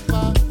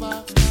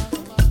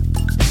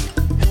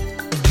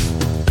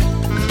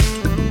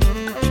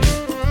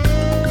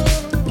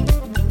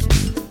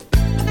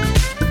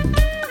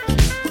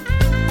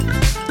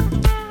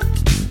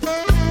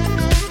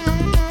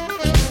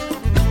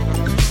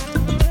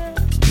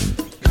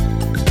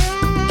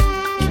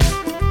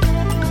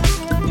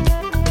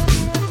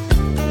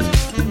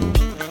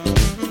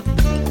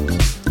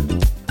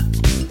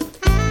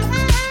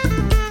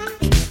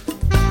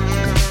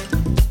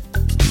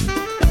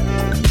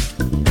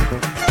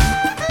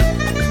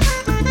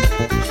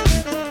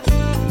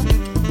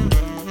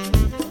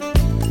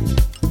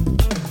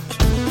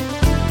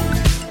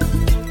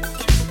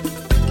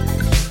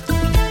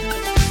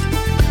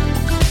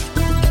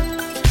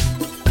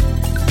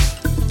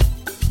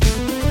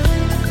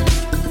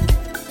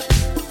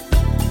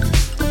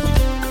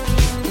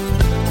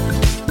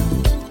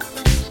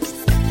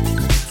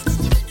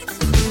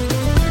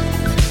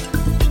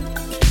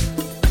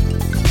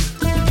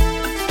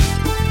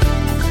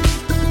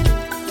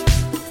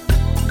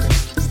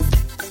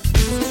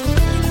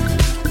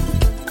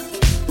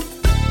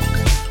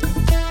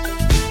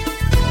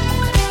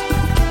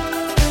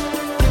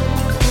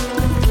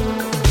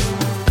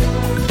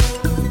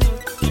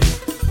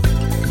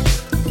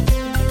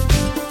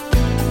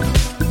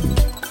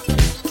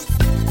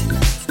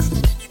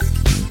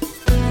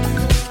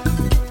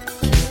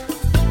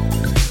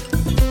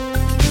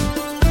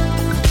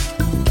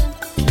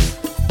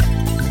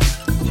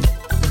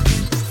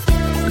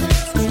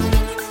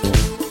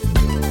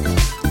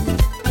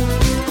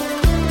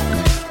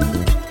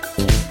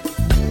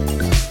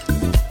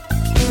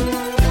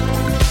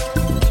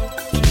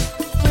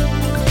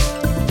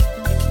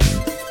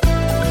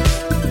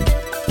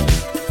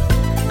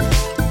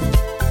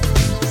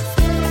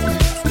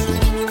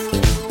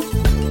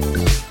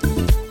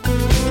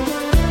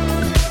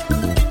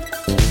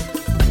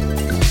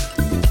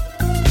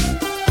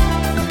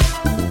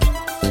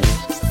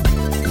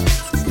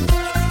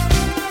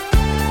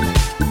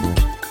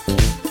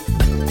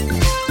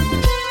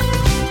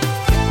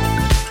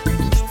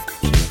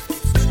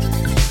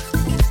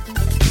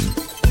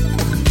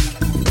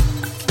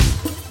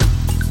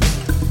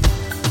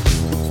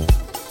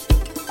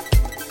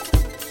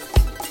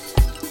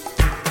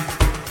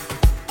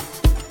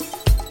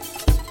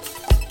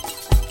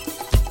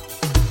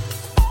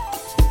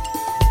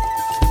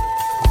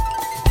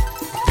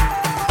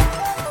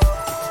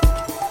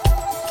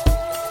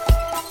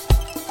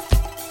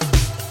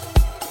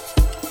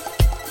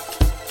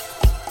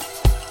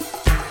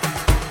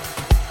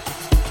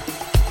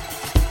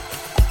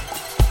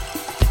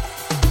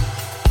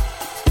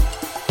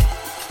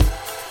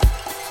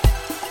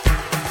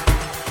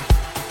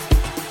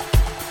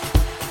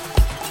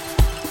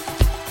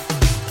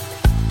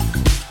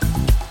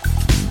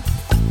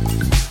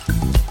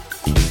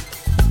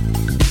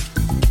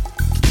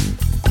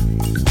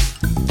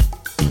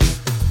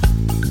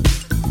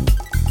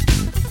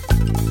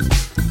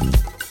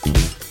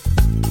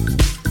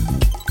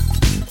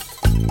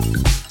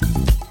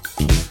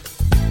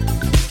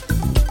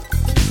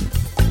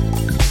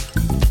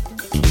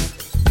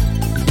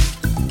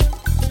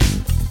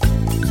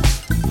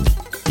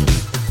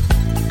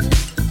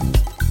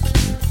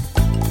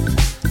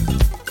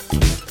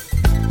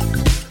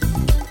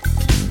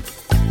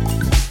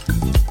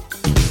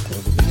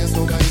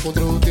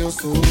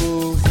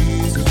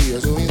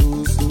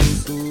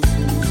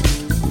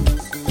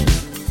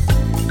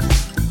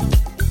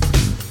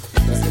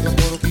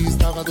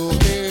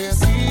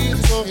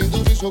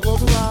 jogou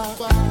pro ar.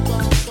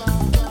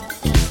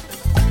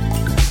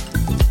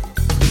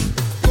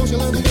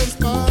 Congelando meu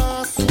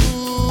espaço,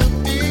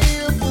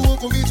 tempo,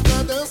 convite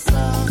pra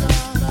dançar.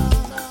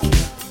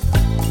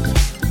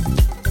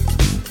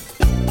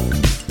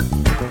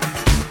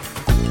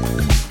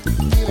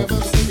 Me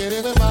levando sem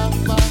querer levar.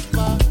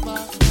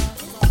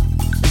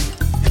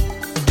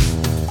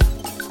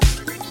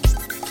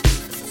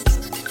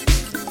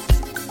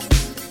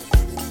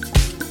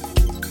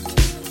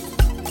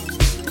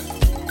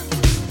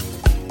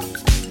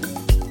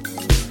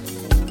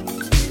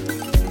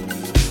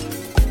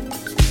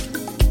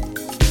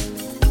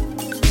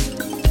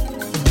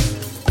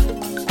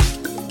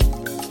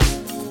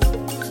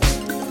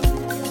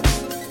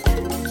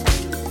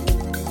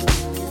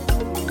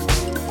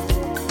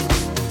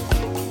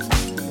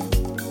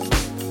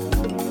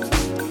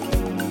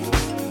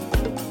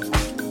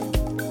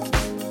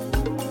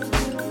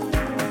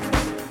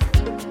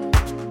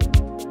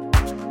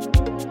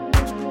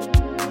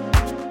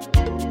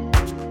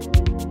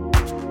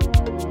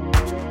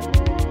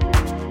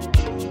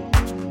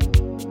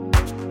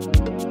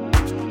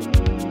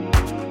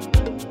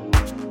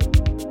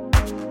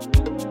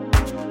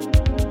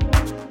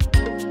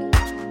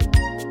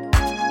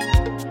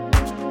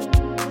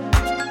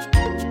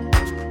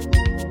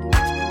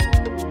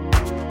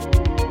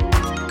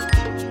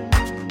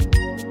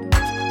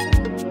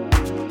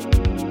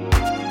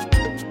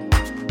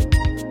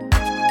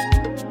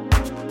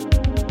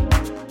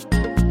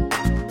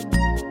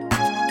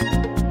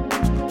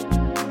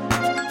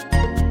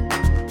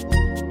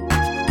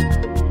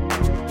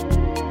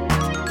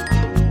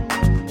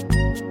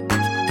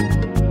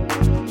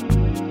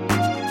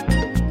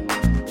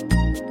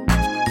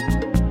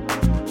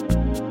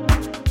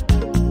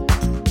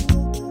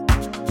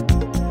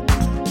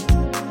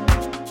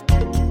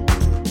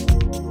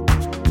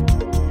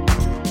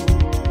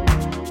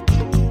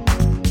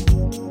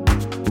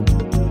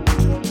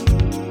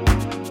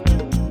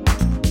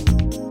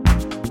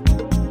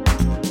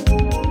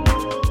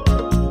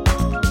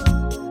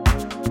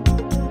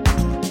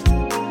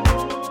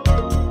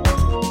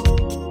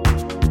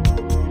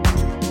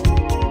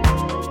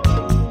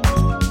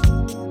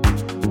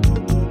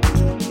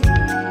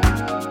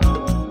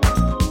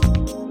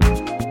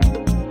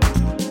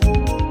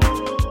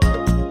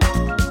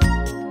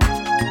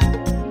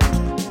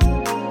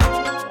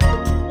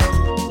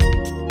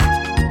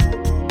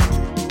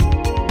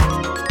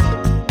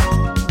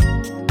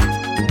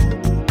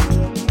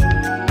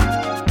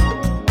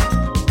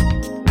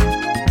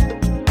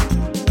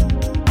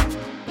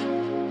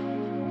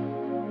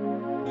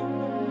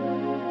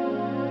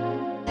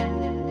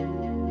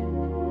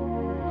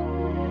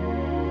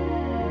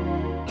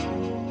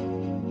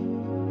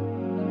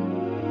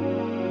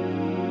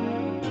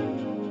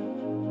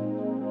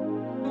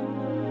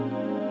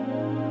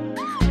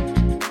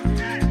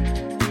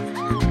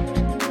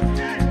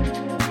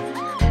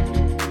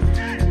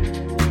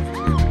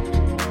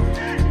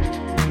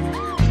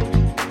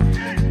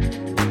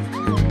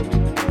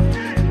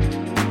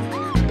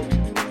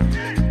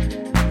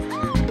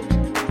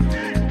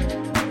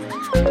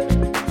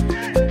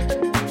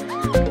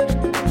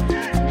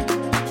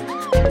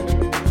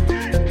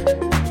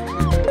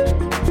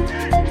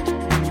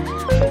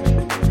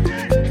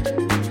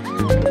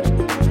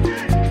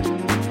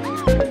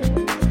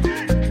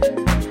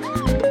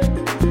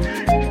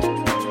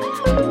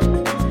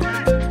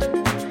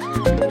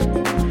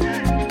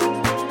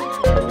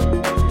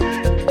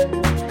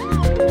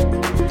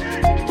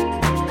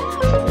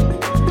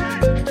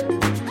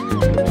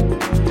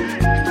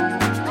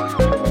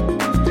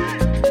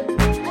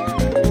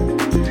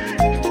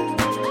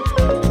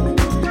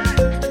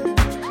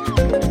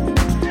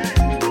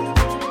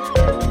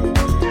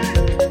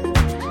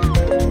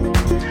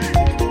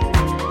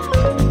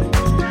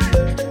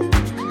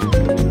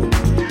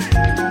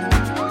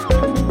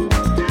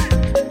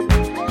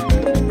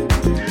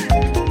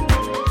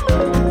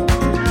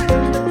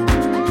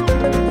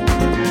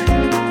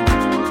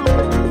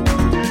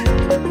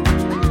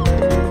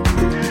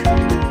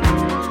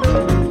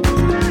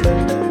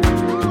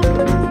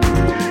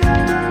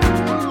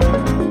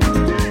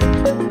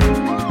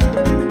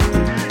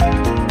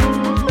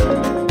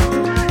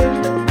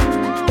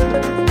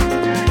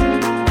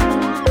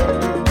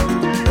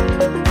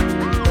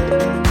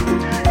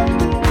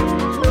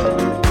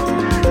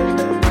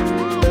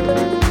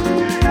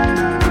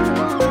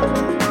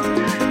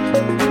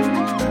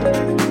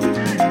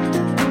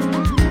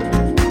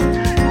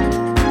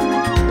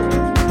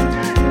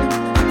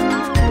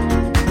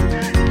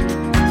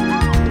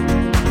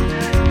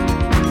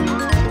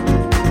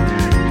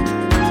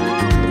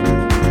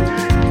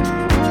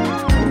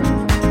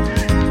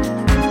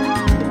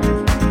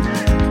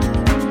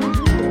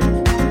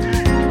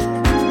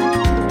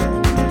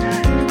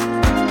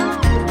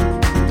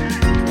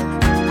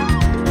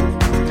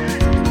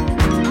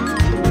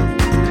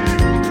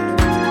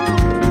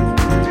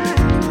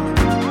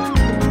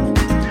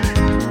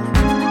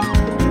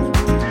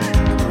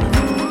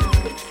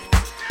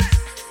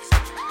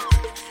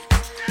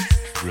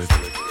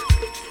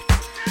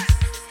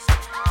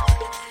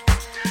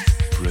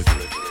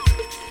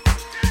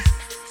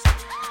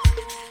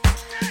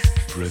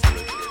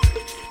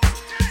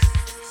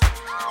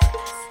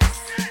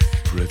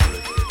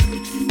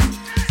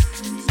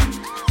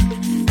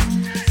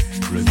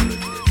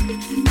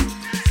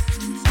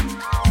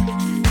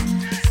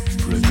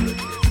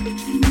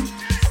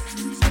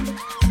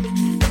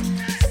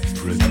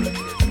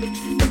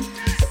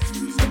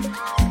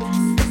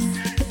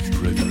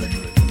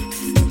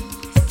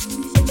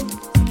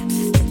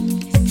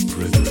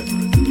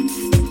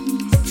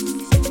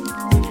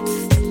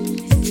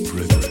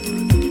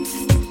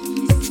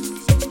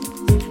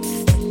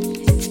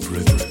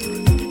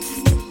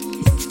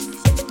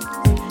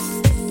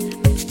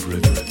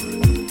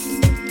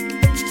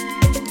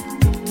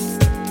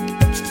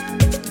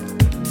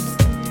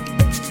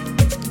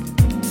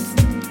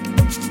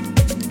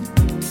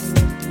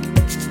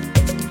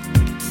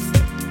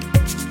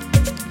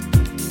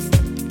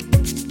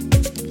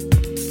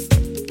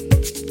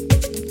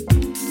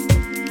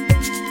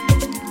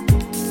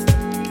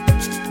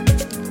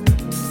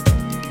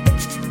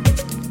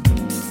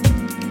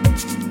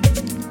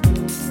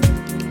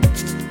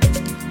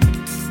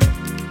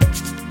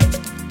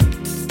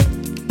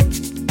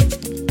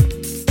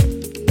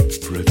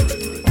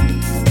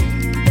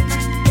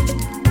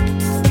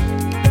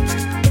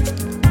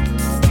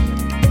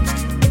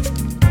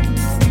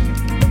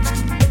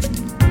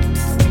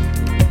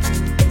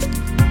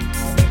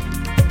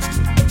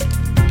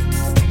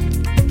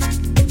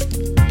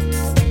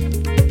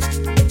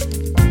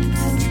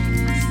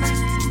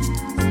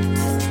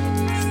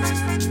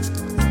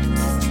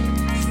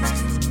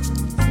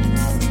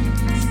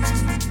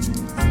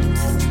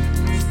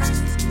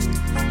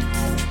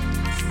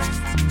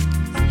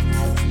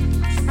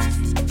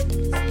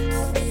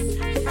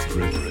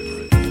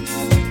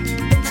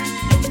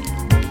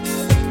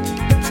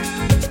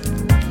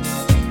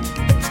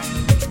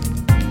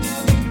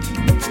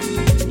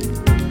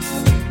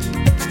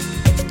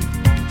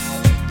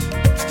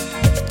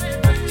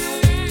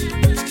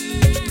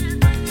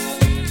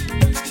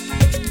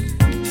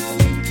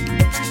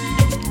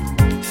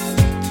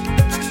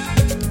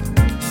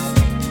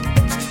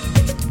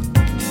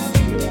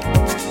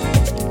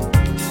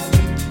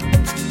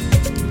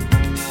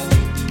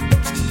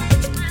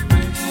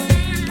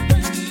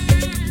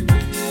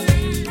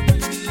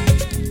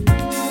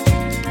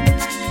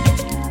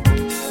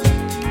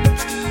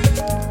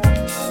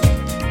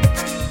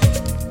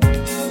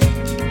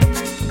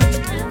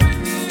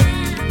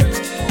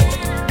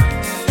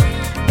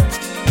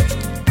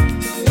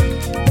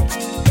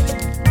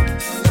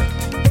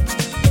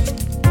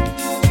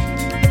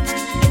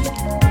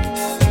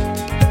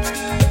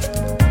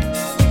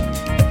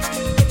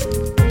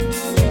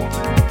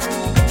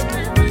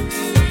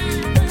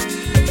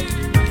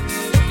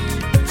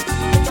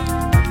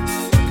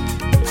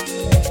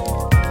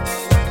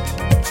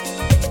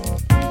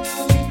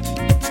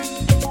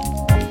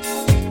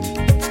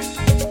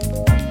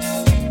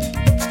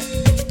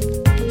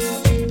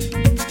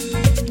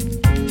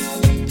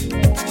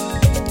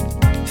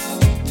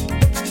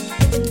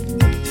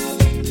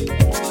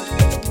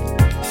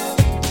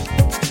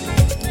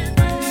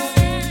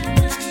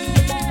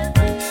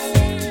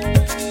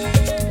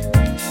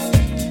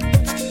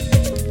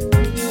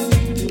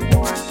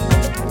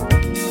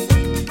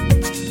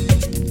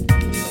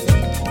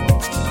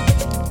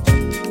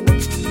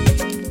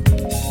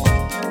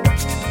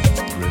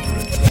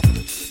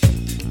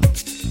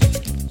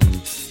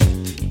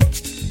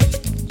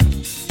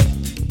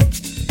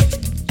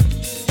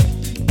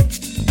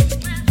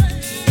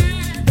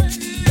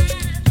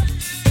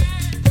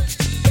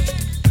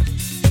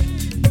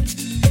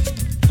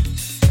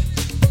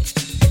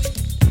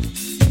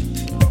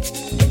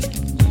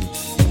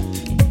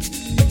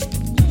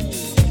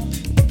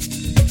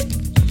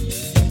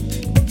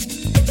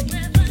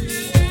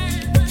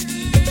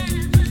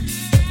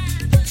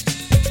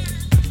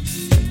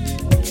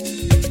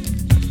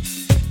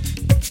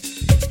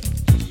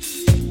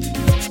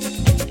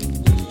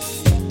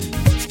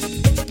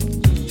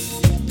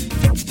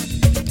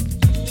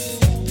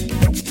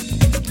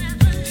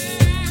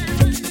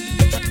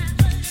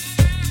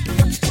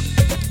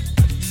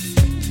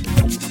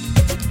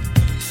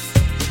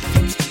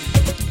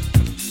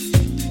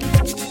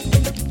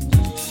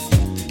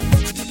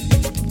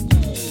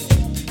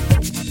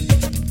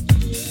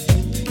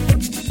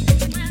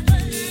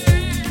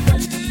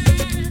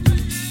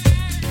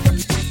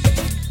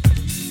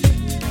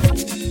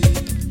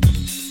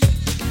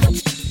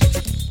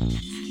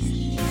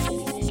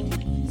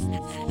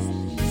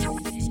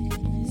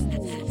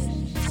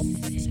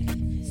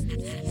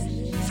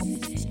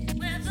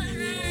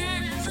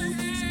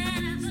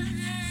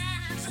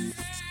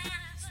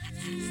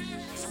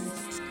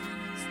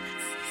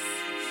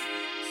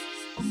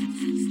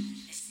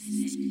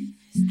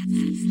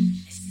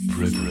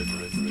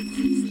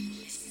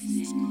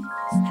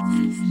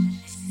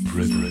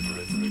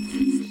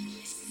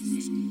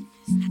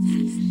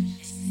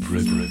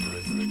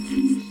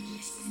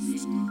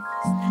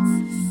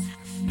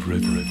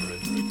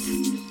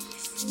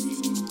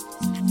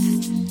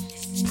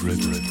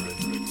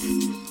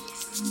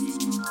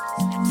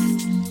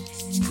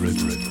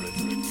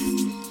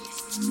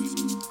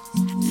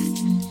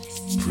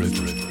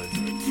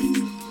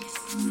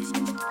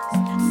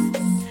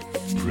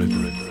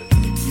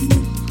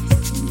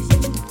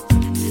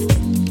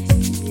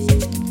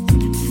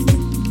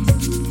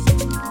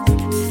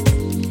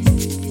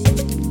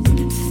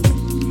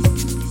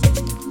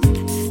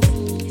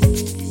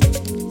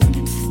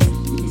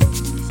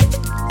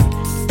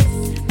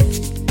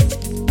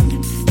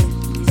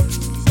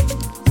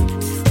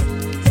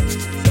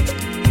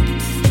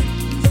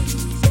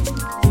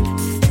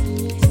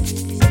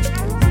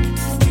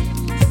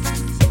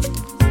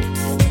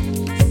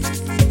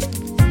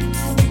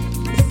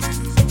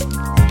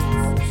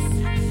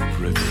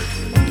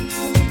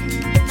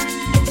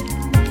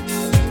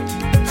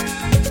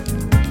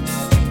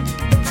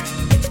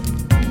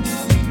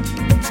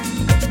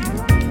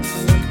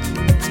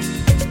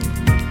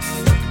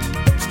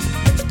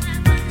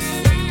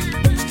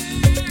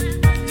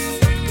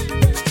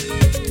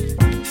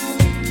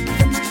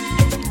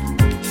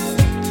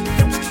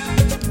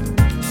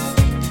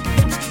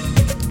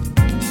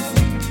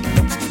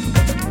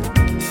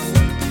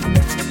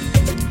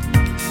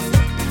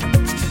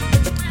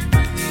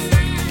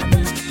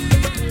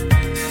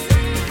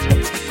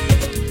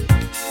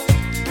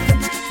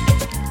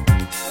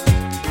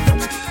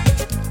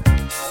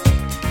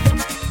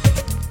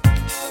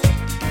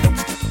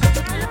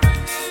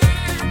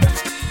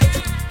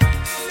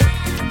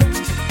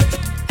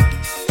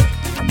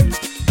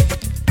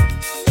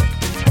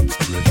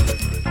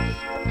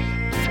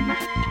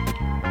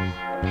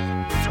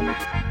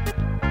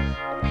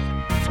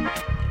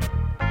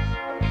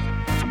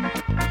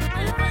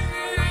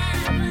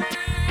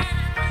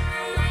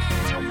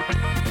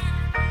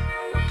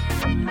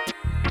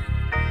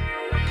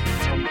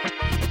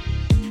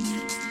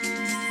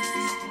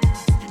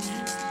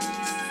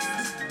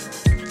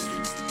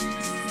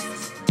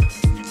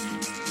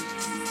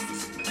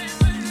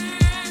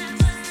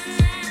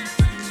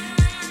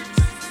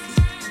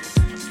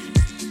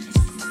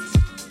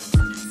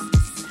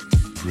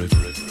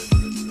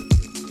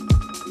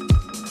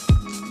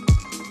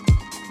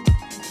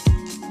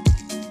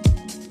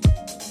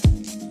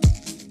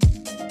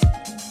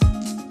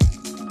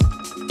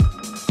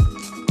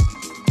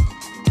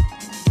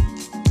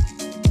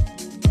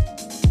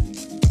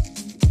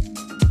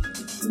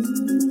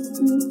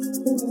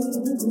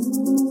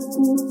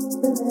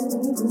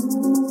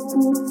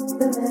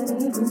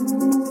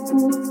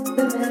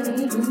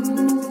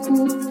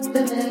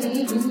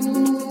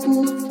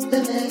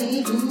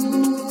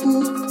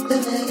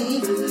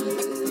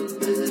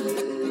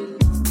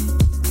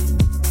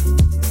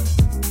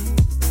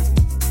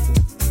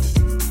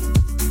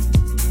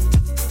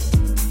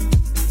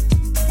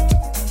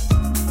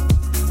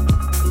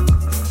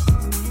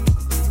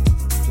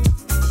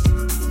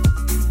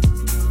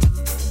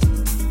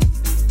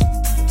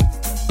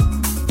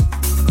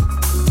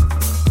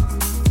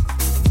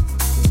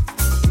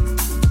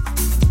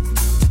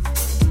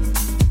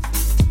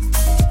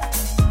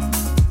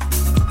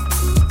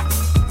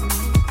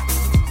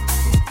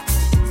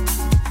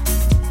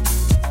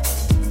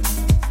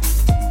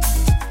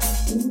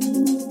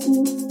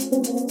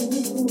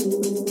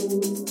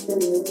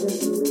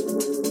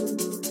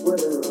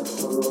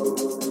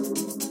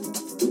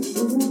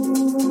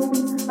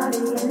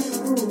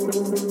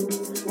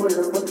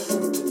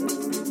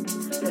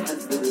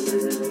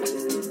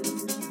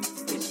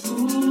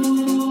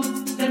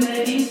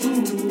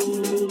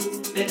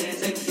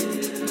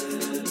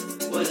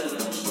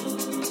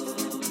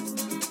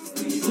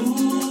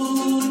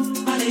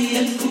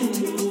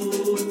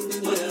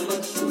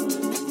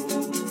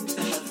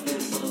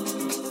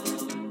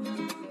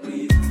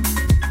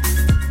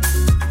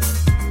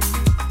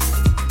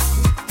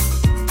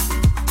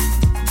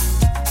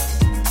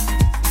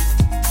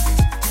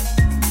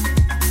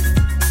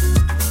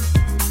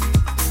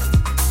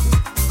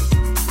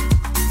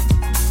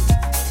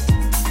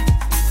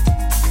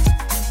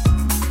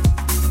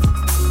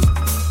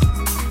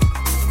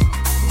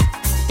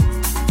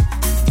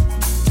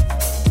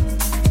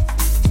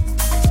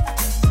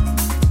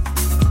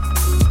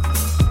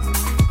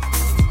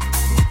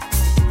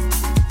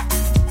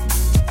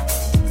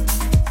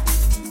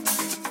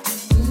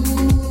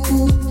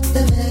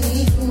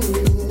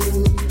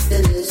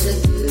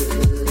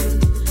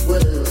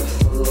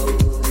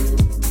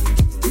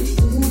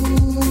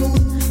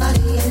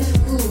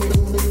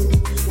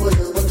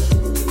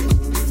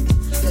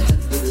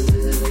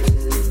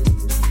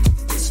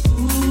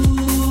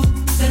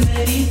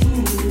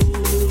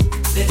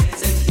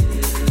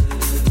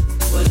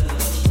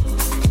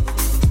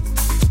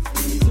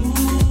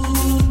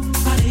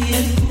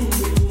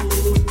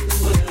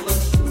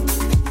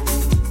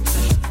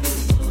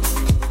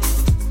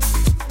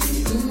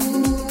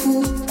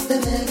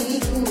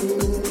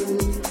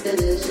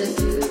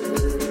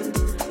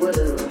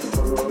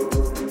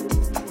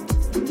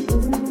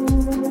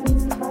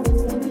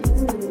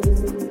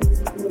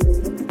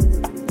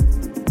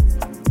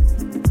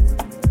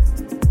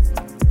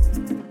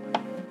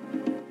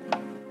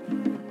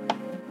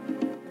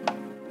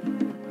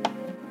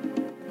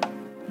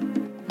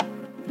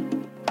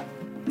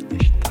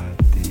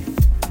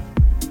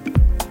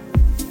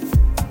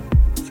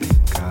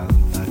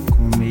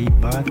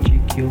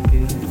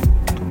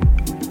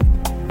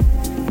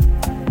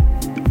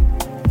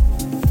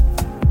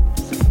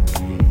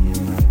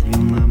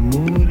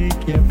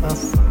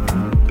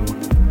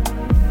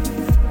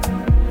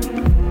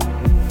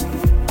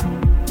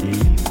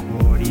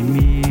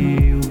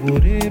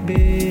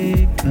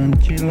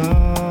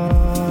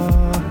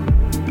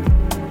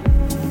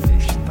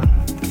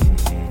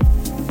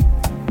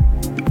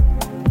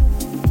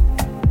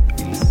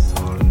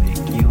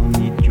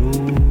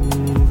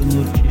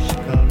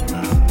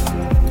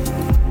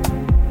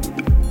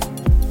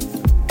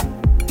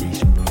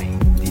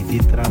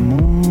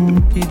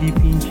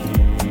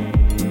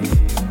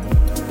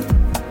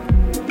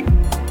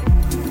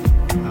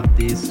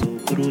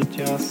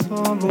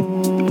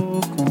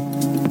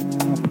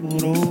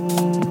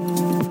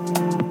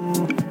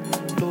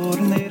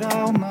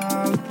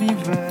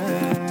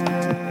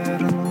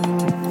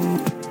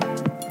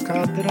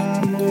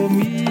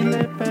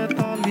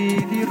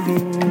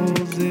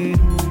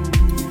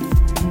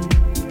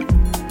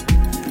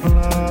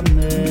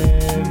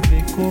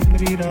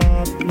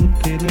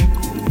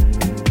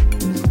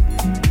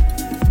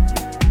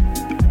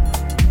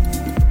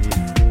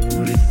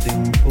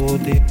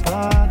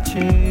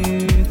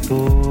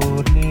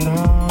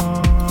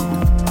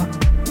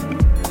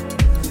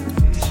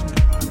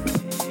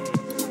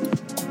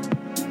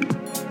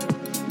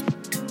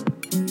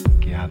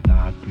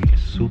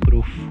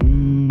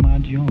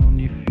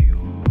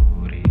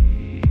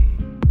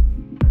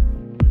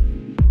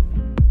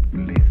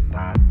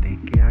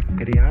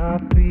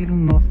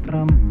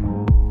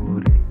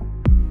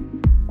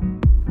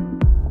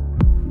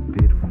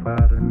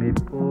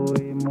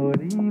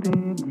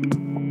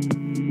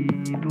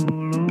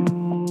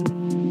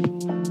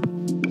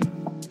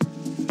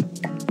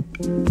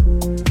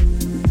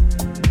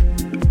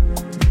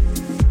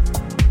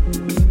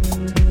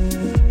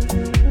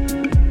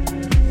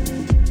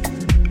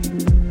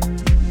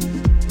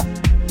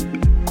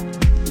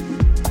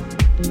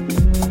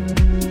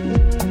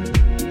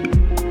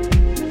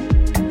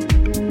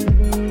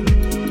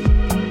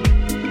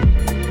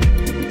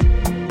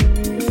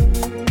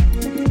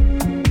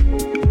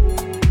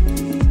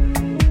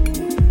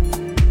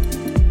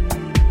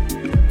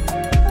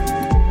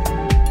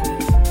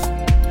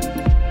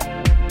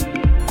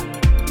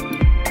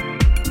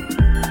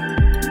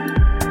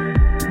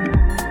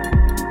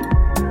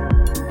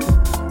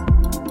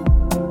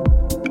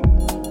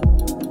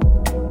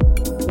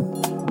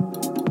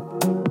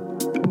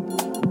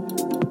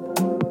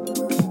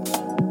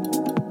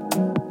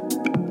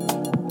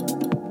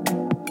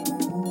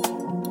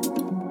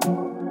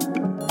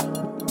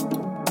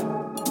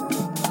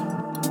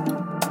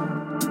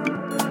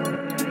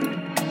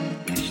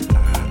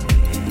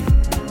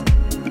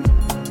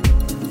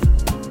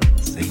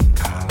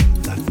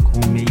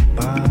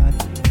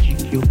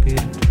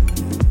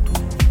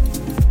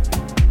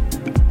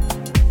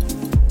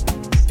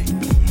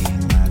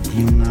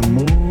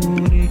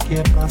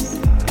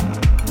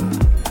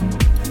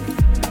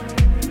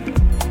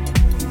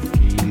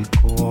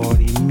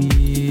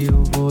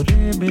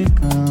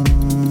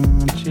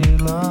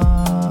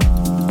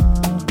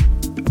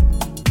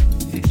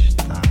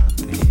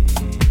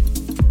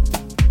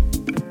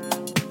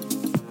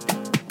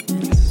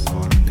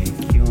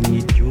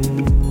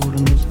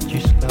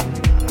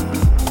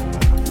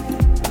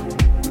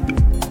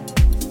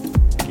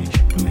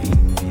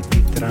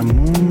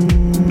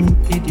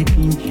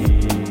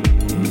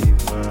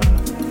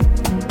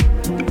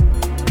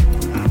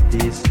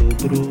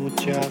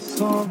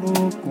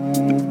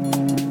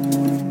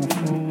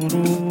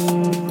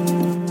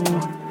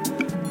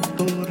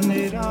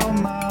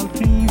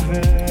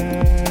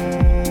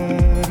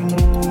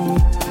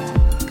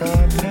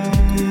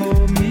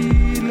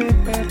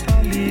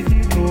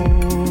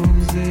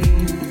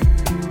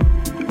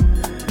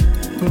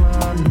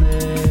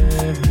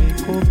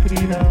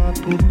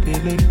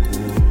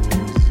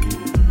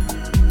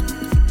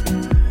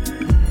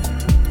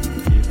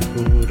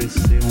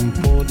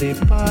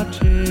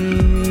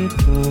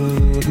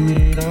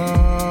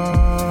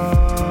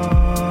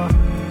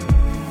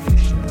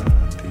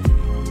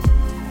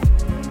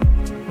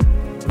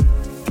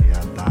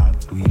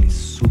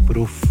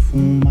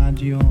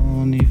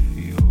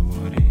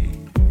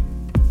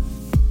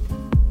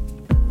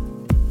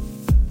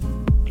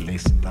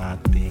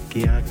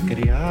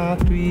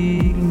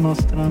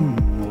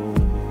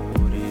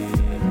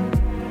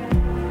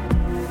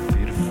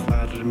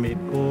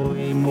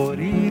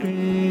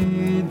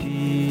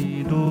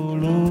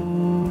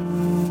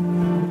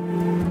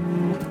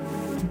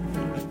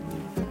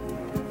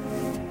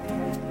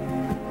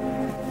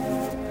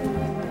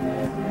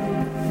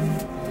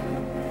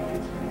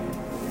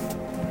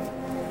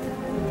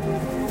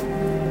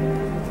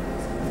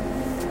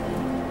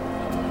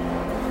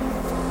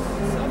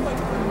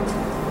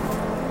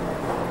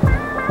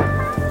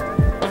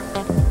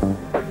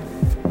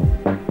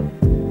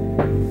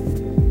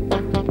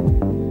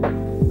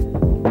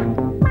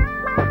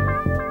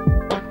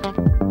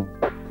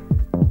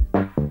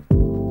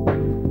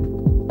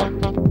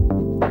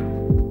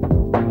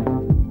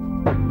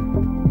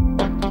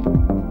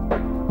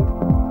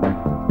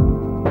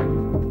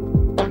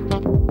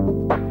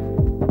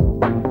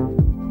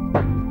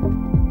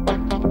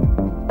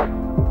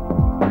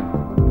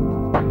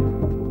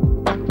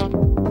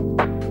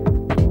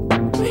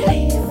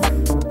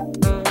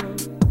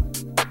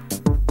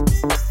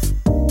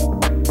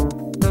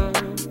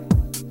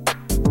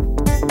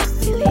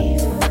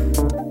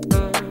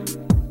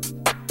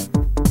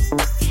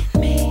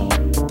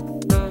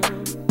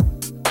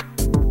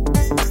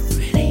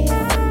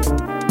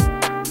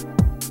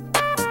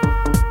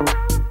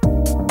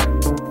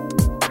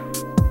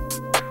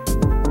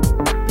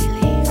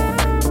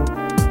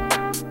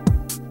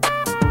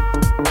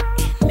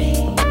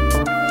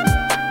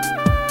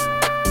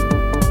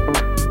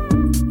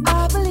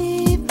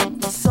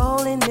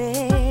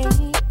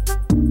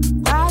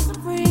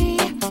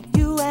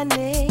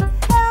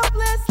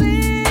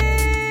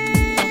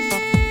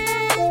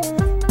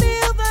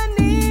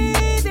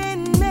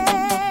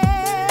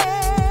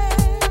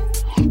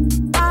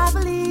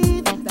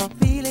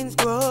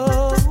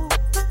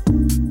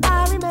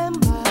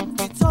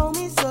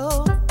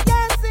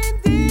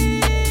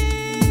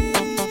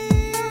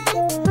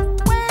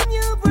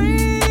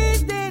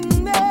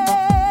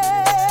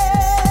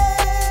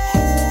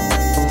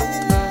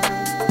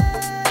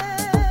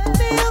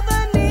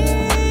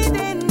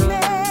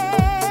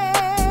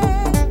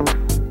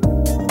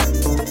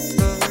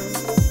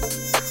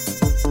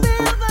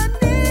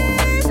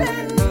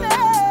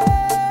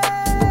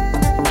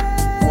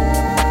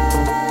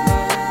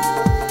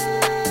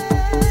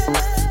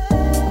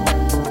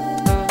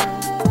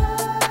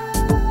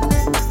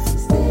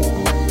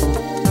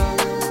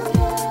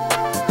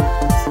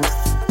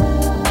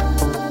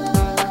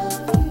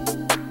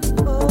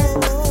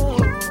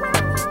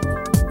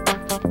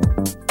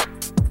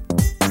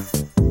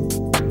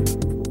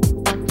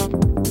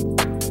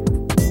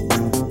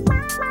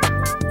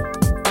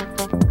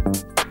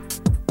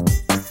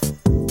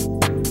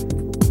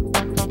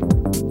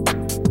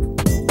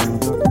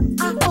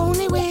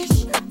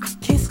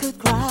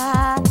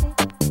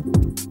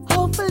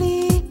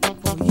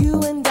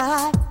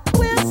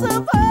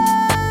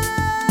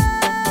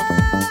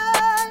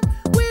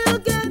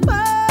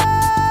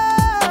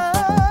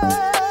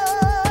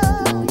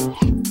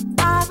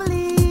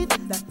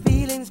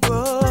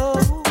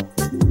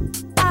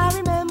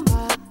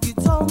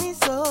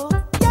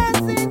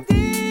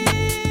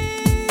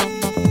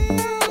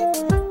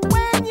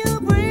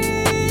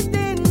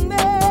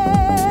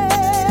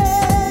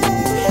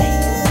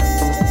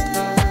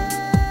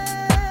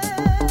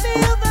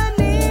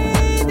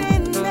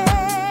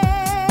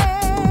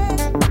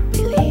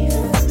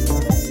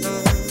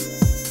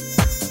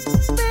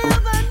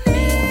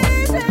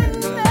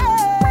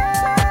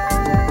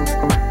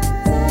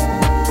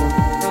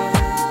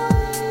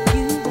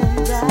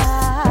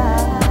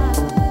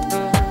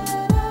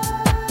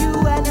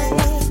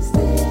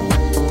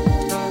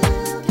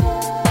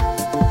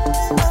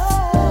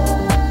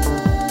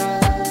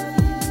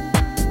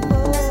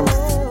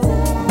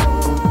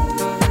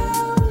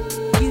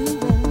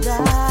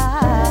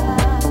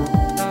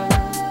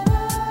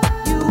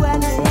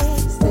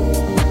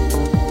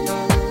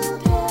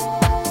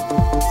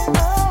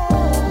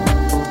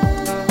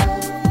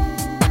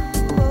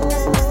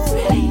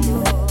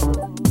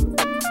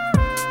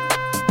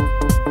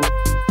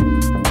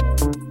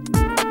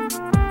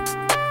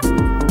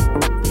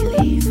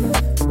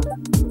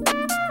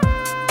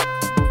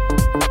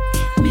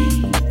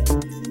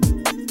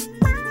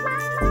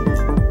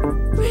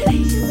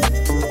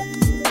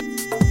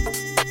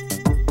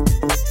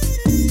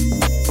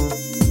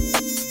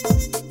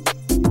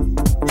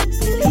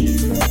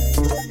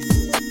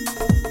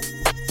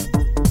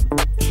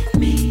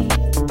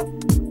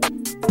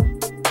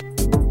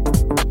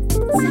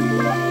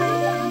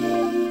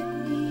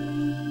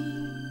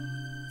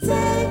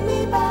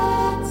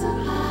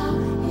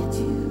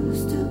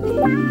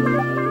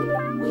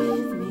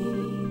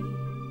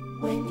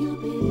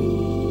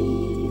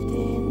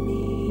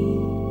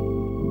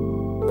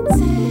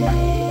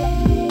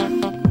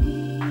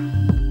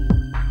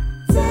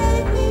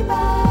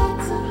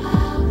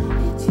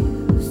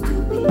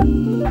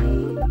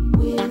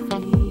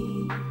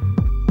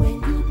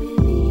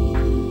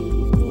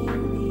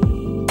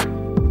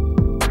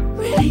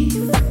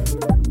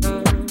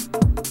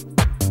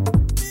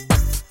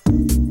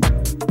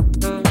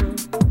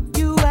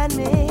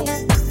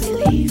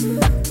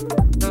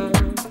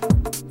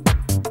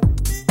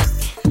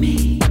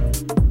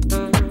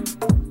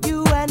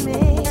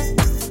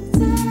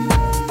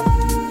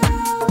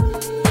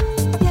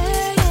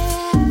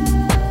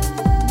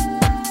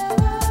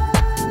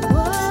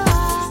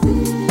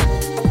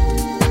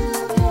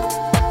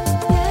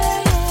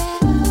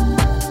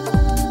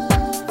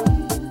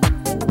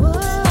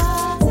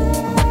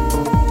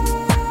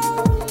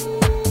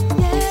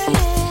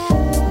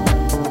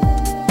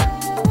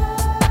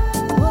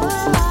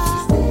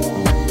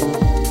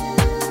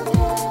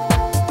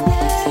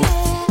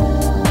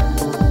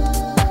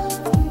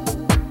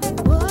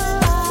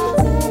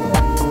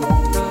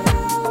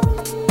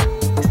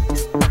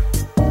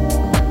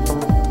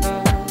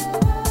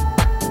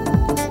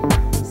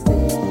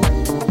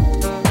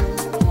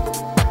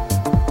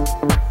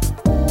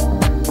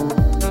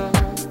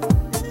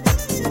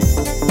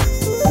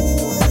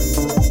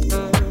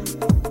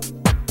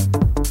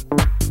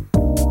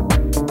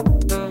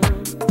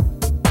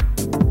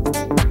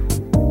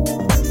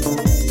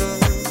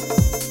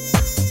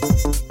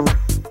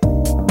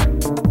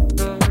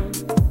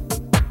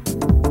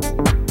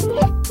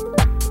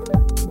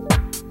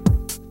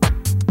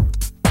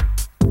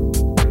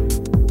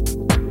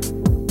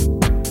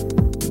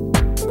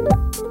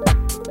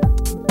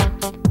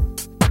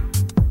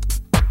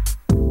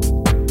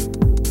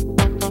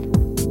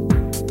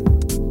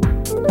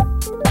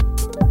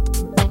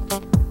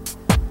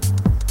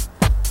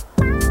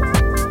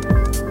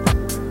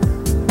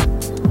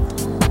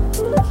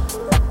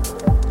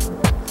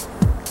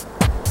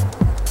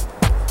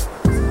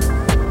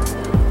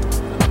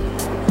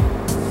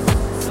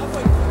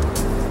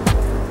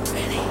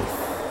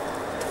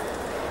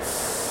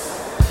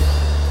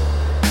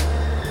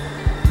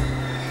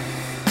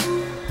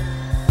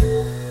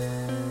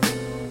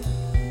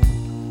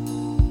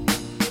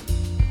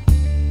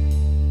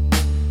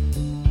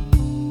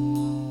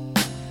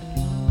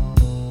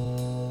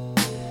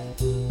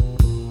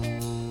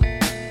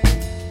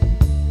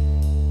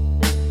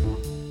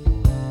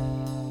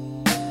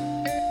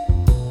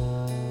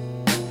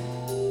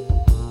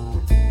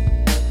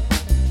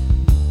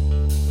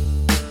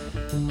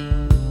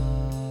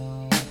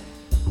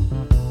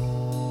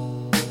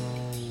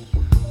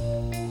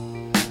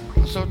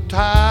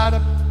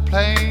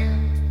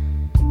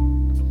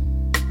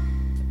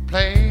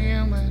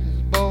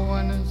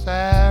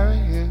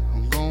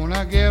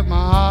 give my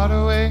heart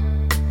away,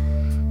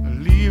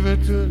 leave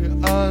it to the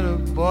other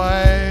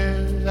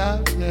boys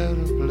out there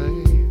to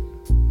play.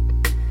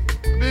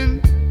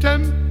 Been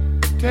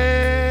tempted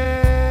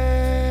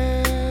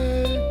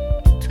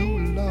too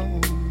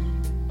long.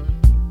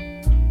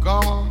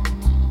 Come on,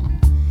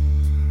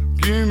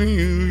 give me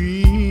a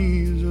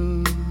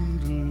reason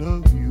to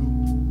love you.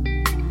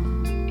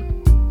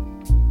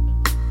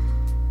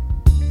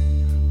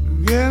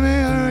 Give me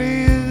a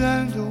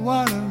reason to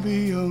wanna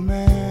be your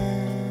man.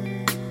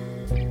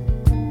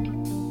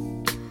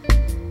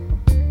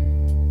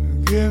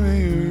 Give me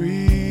a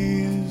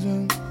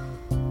reason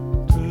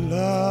to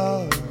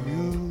love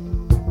you.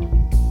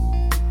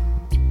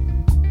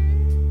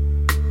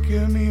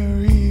 Give me a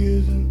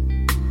reason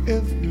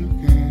if you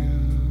can.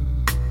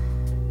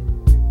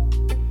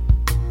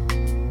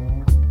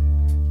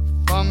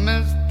 From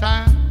this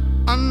time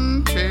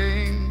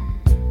unchanged,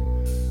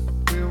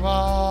 we were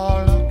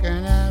all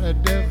looking at a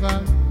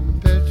different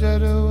picture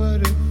to a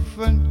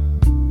different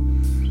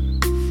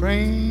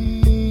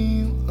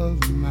frame of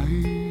mind.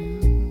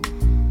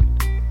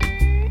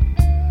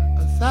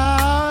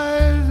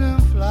 1,000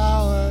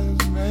 flowers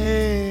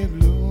may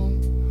bloom.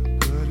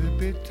 Could it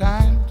be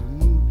time to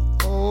move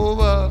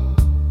over?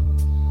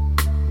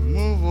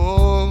 Move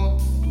over,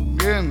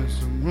 give me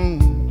some room.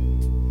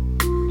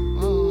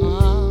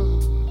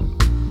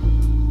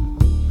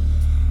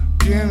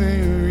 Give me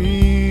a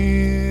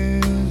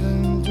reason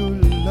to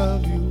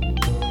love you.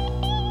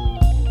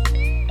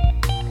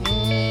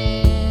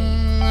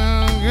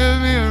 Give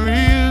me a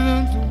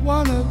reason to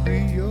wanna be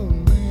your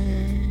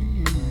man.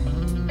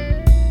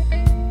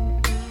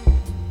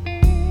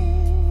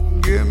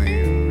 Give me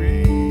a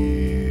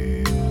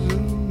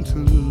reason to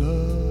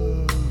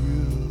love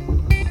you.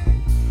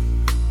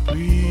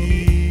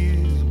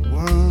 Please,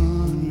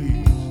 one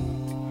reason,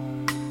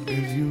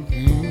 if you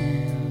can.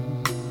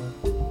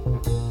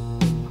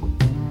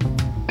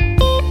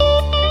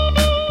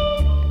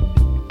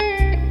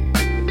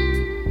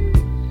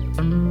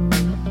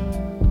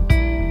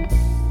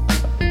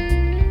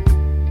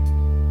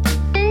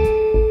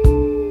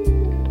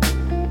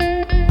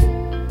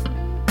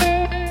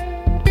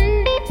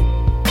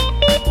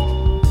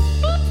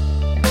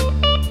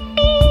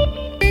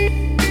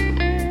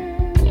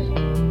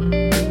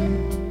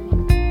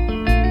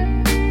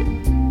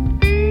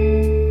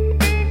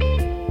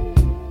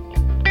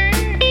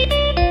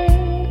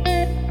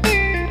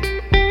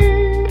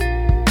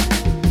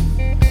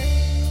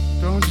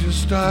 Don't you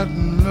start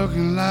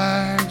looking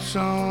like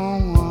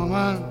some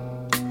woman.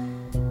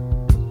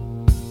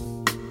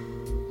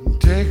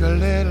 Take a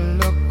little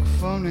look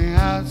from the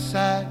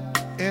outside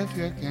if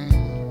you can.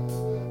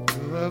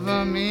 Do it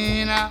for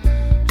me now.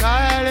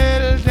 Try a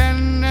little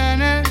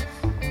tenderness,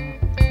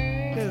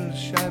 little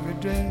shabby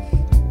dress.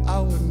 I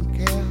wouldn't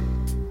care.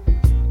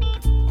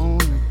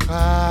 Only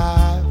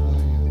cry for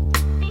you,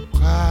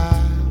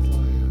 cry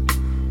for you.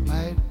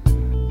 Might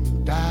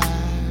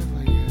die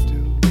for you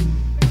too.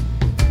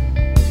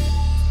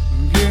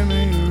 Give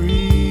me a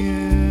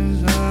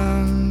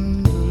reason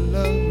to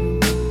love you.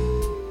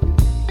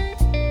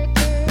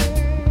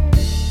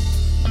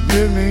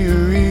 Give me a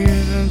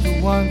reason to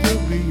want to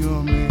be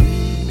your man.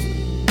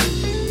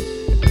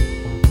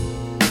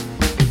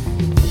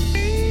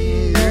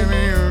 Give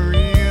me a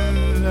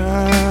reason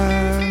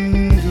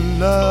to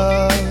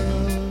love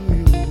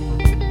you.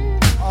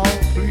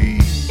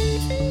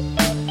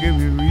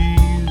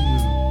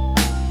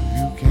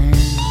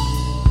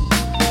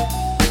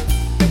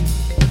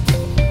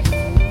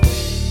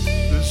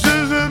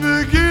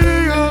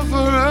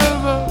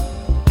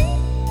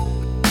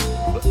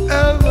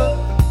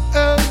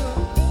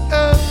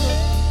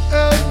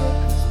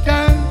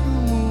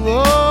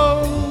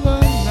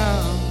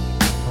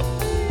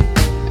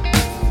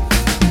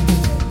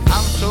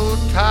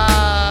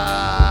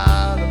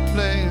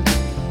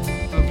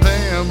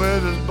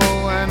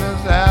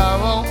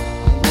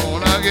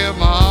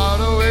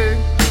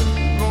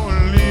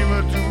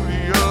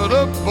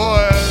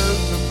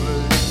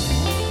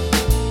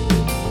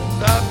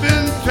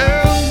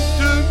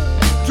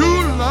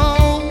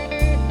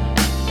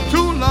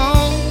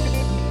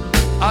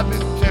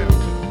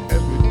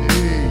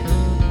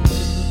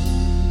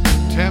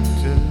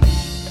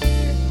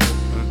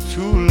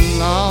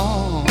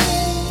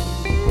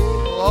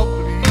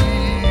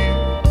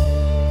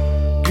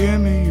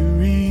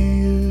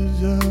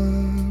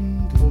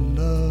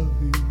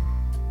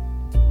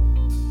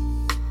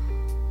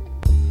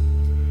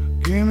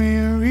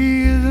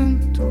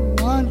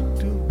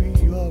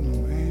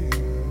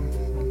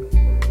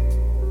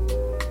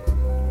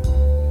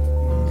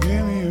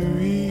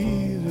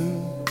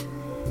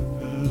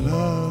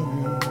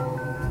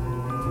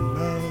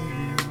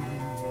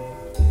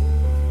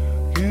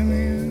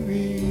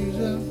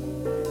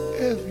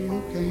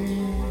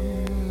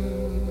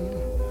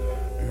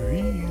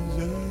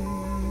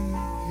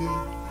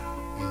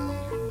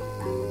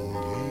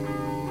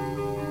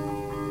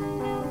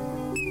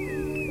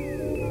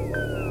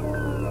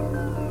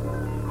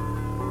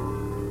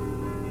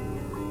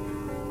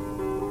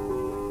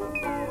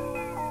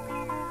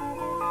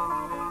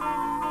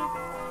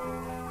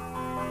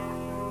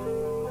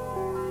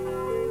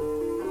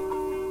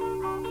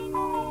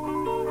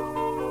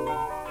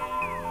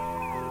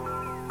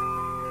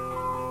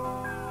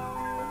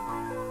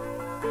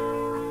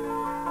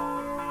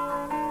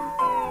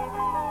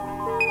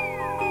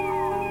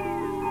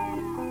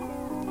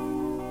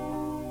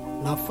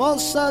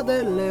 fossa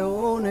del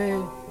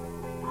leone.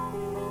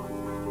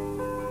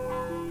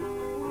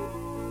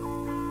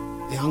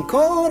 È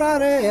ancora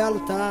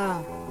realtà.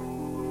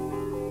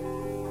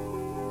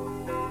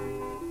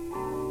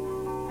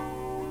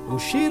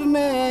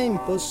 Uscirne è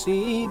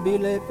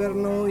impossibile per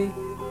noi.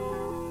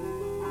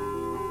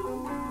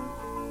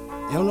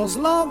 È uno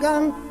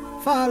slogan,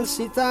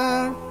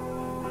 falsità.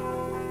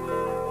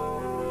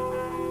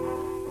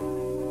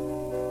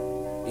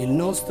 Il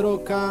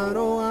nostro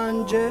caro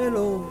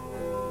angelo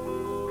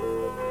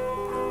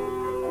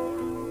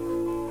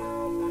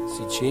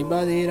si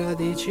ciba di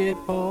radici e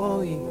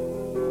poi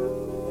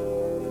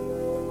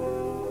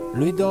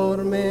lui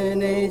dorme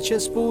nei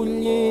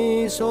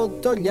cespugli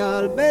sotto gli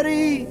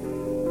alberi.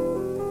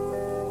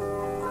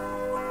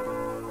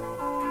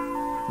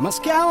 Ma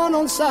schiavo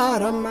non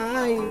sarà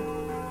mai.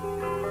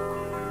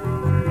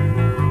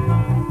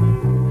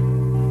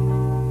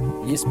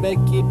 Gli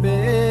specchi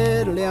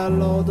per le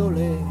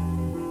allodole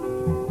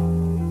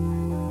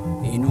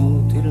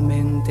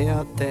inutilmente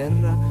a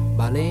terra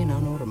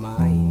balenano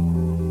ormai,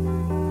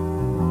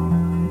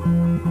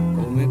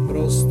 come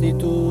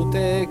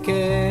prostitute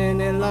che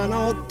nella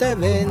notte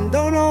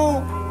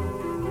vendono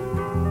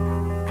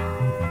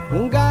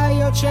un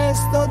gaio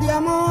cesto di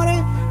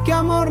amore che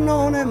amor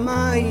non è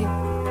mai.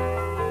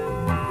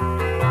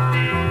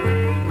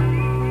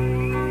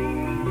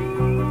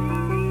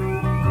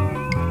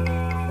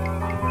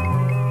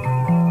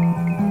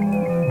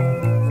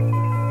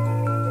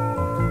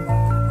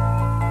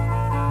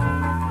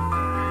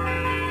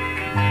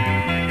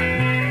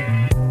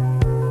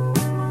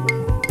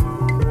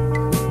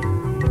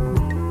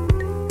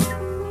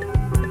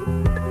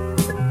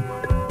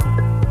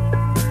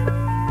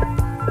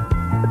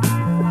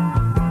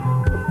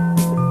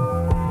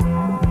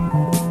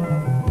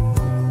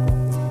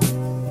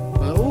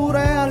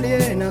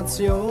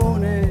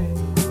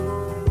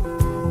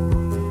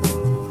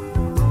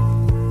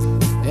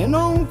 E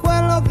non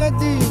quello che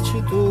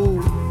dici tu.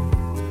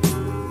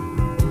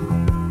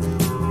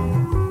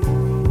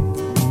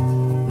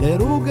 Le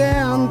rughe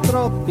han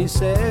troppi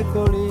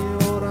secoli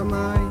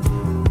oramai,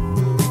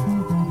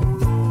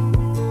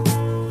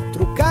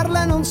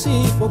 truccarle non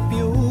si può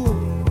più.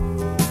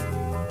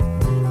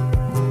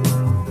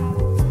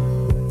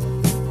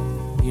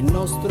 Il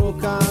nostro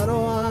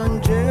caro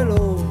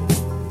angelo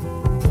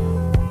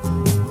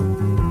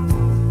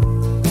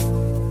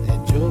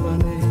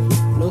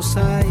lo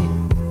sai,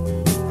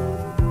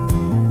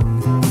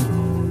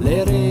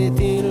 le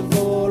reti, il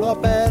volo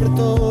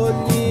aperto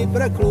gli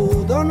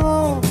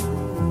precludono,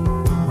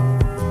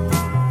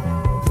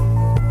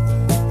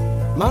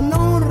 ma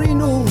non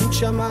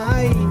rinuncia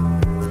mai.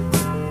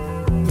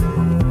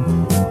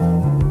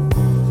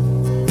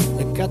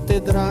 Le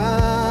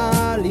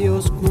cattedrali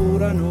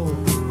oscurano,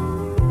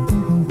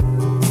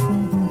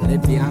 le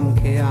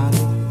bianche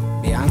ali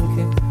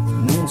bianche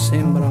non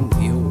sembrano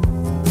più.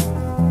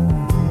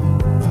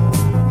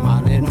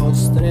 Le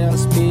nostre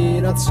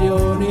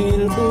aspirazioni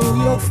il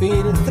buio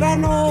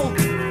filtrano,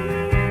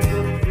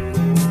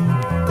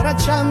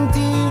 traccianti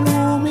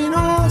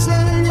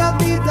luminose gli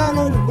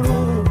abitano il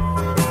blu.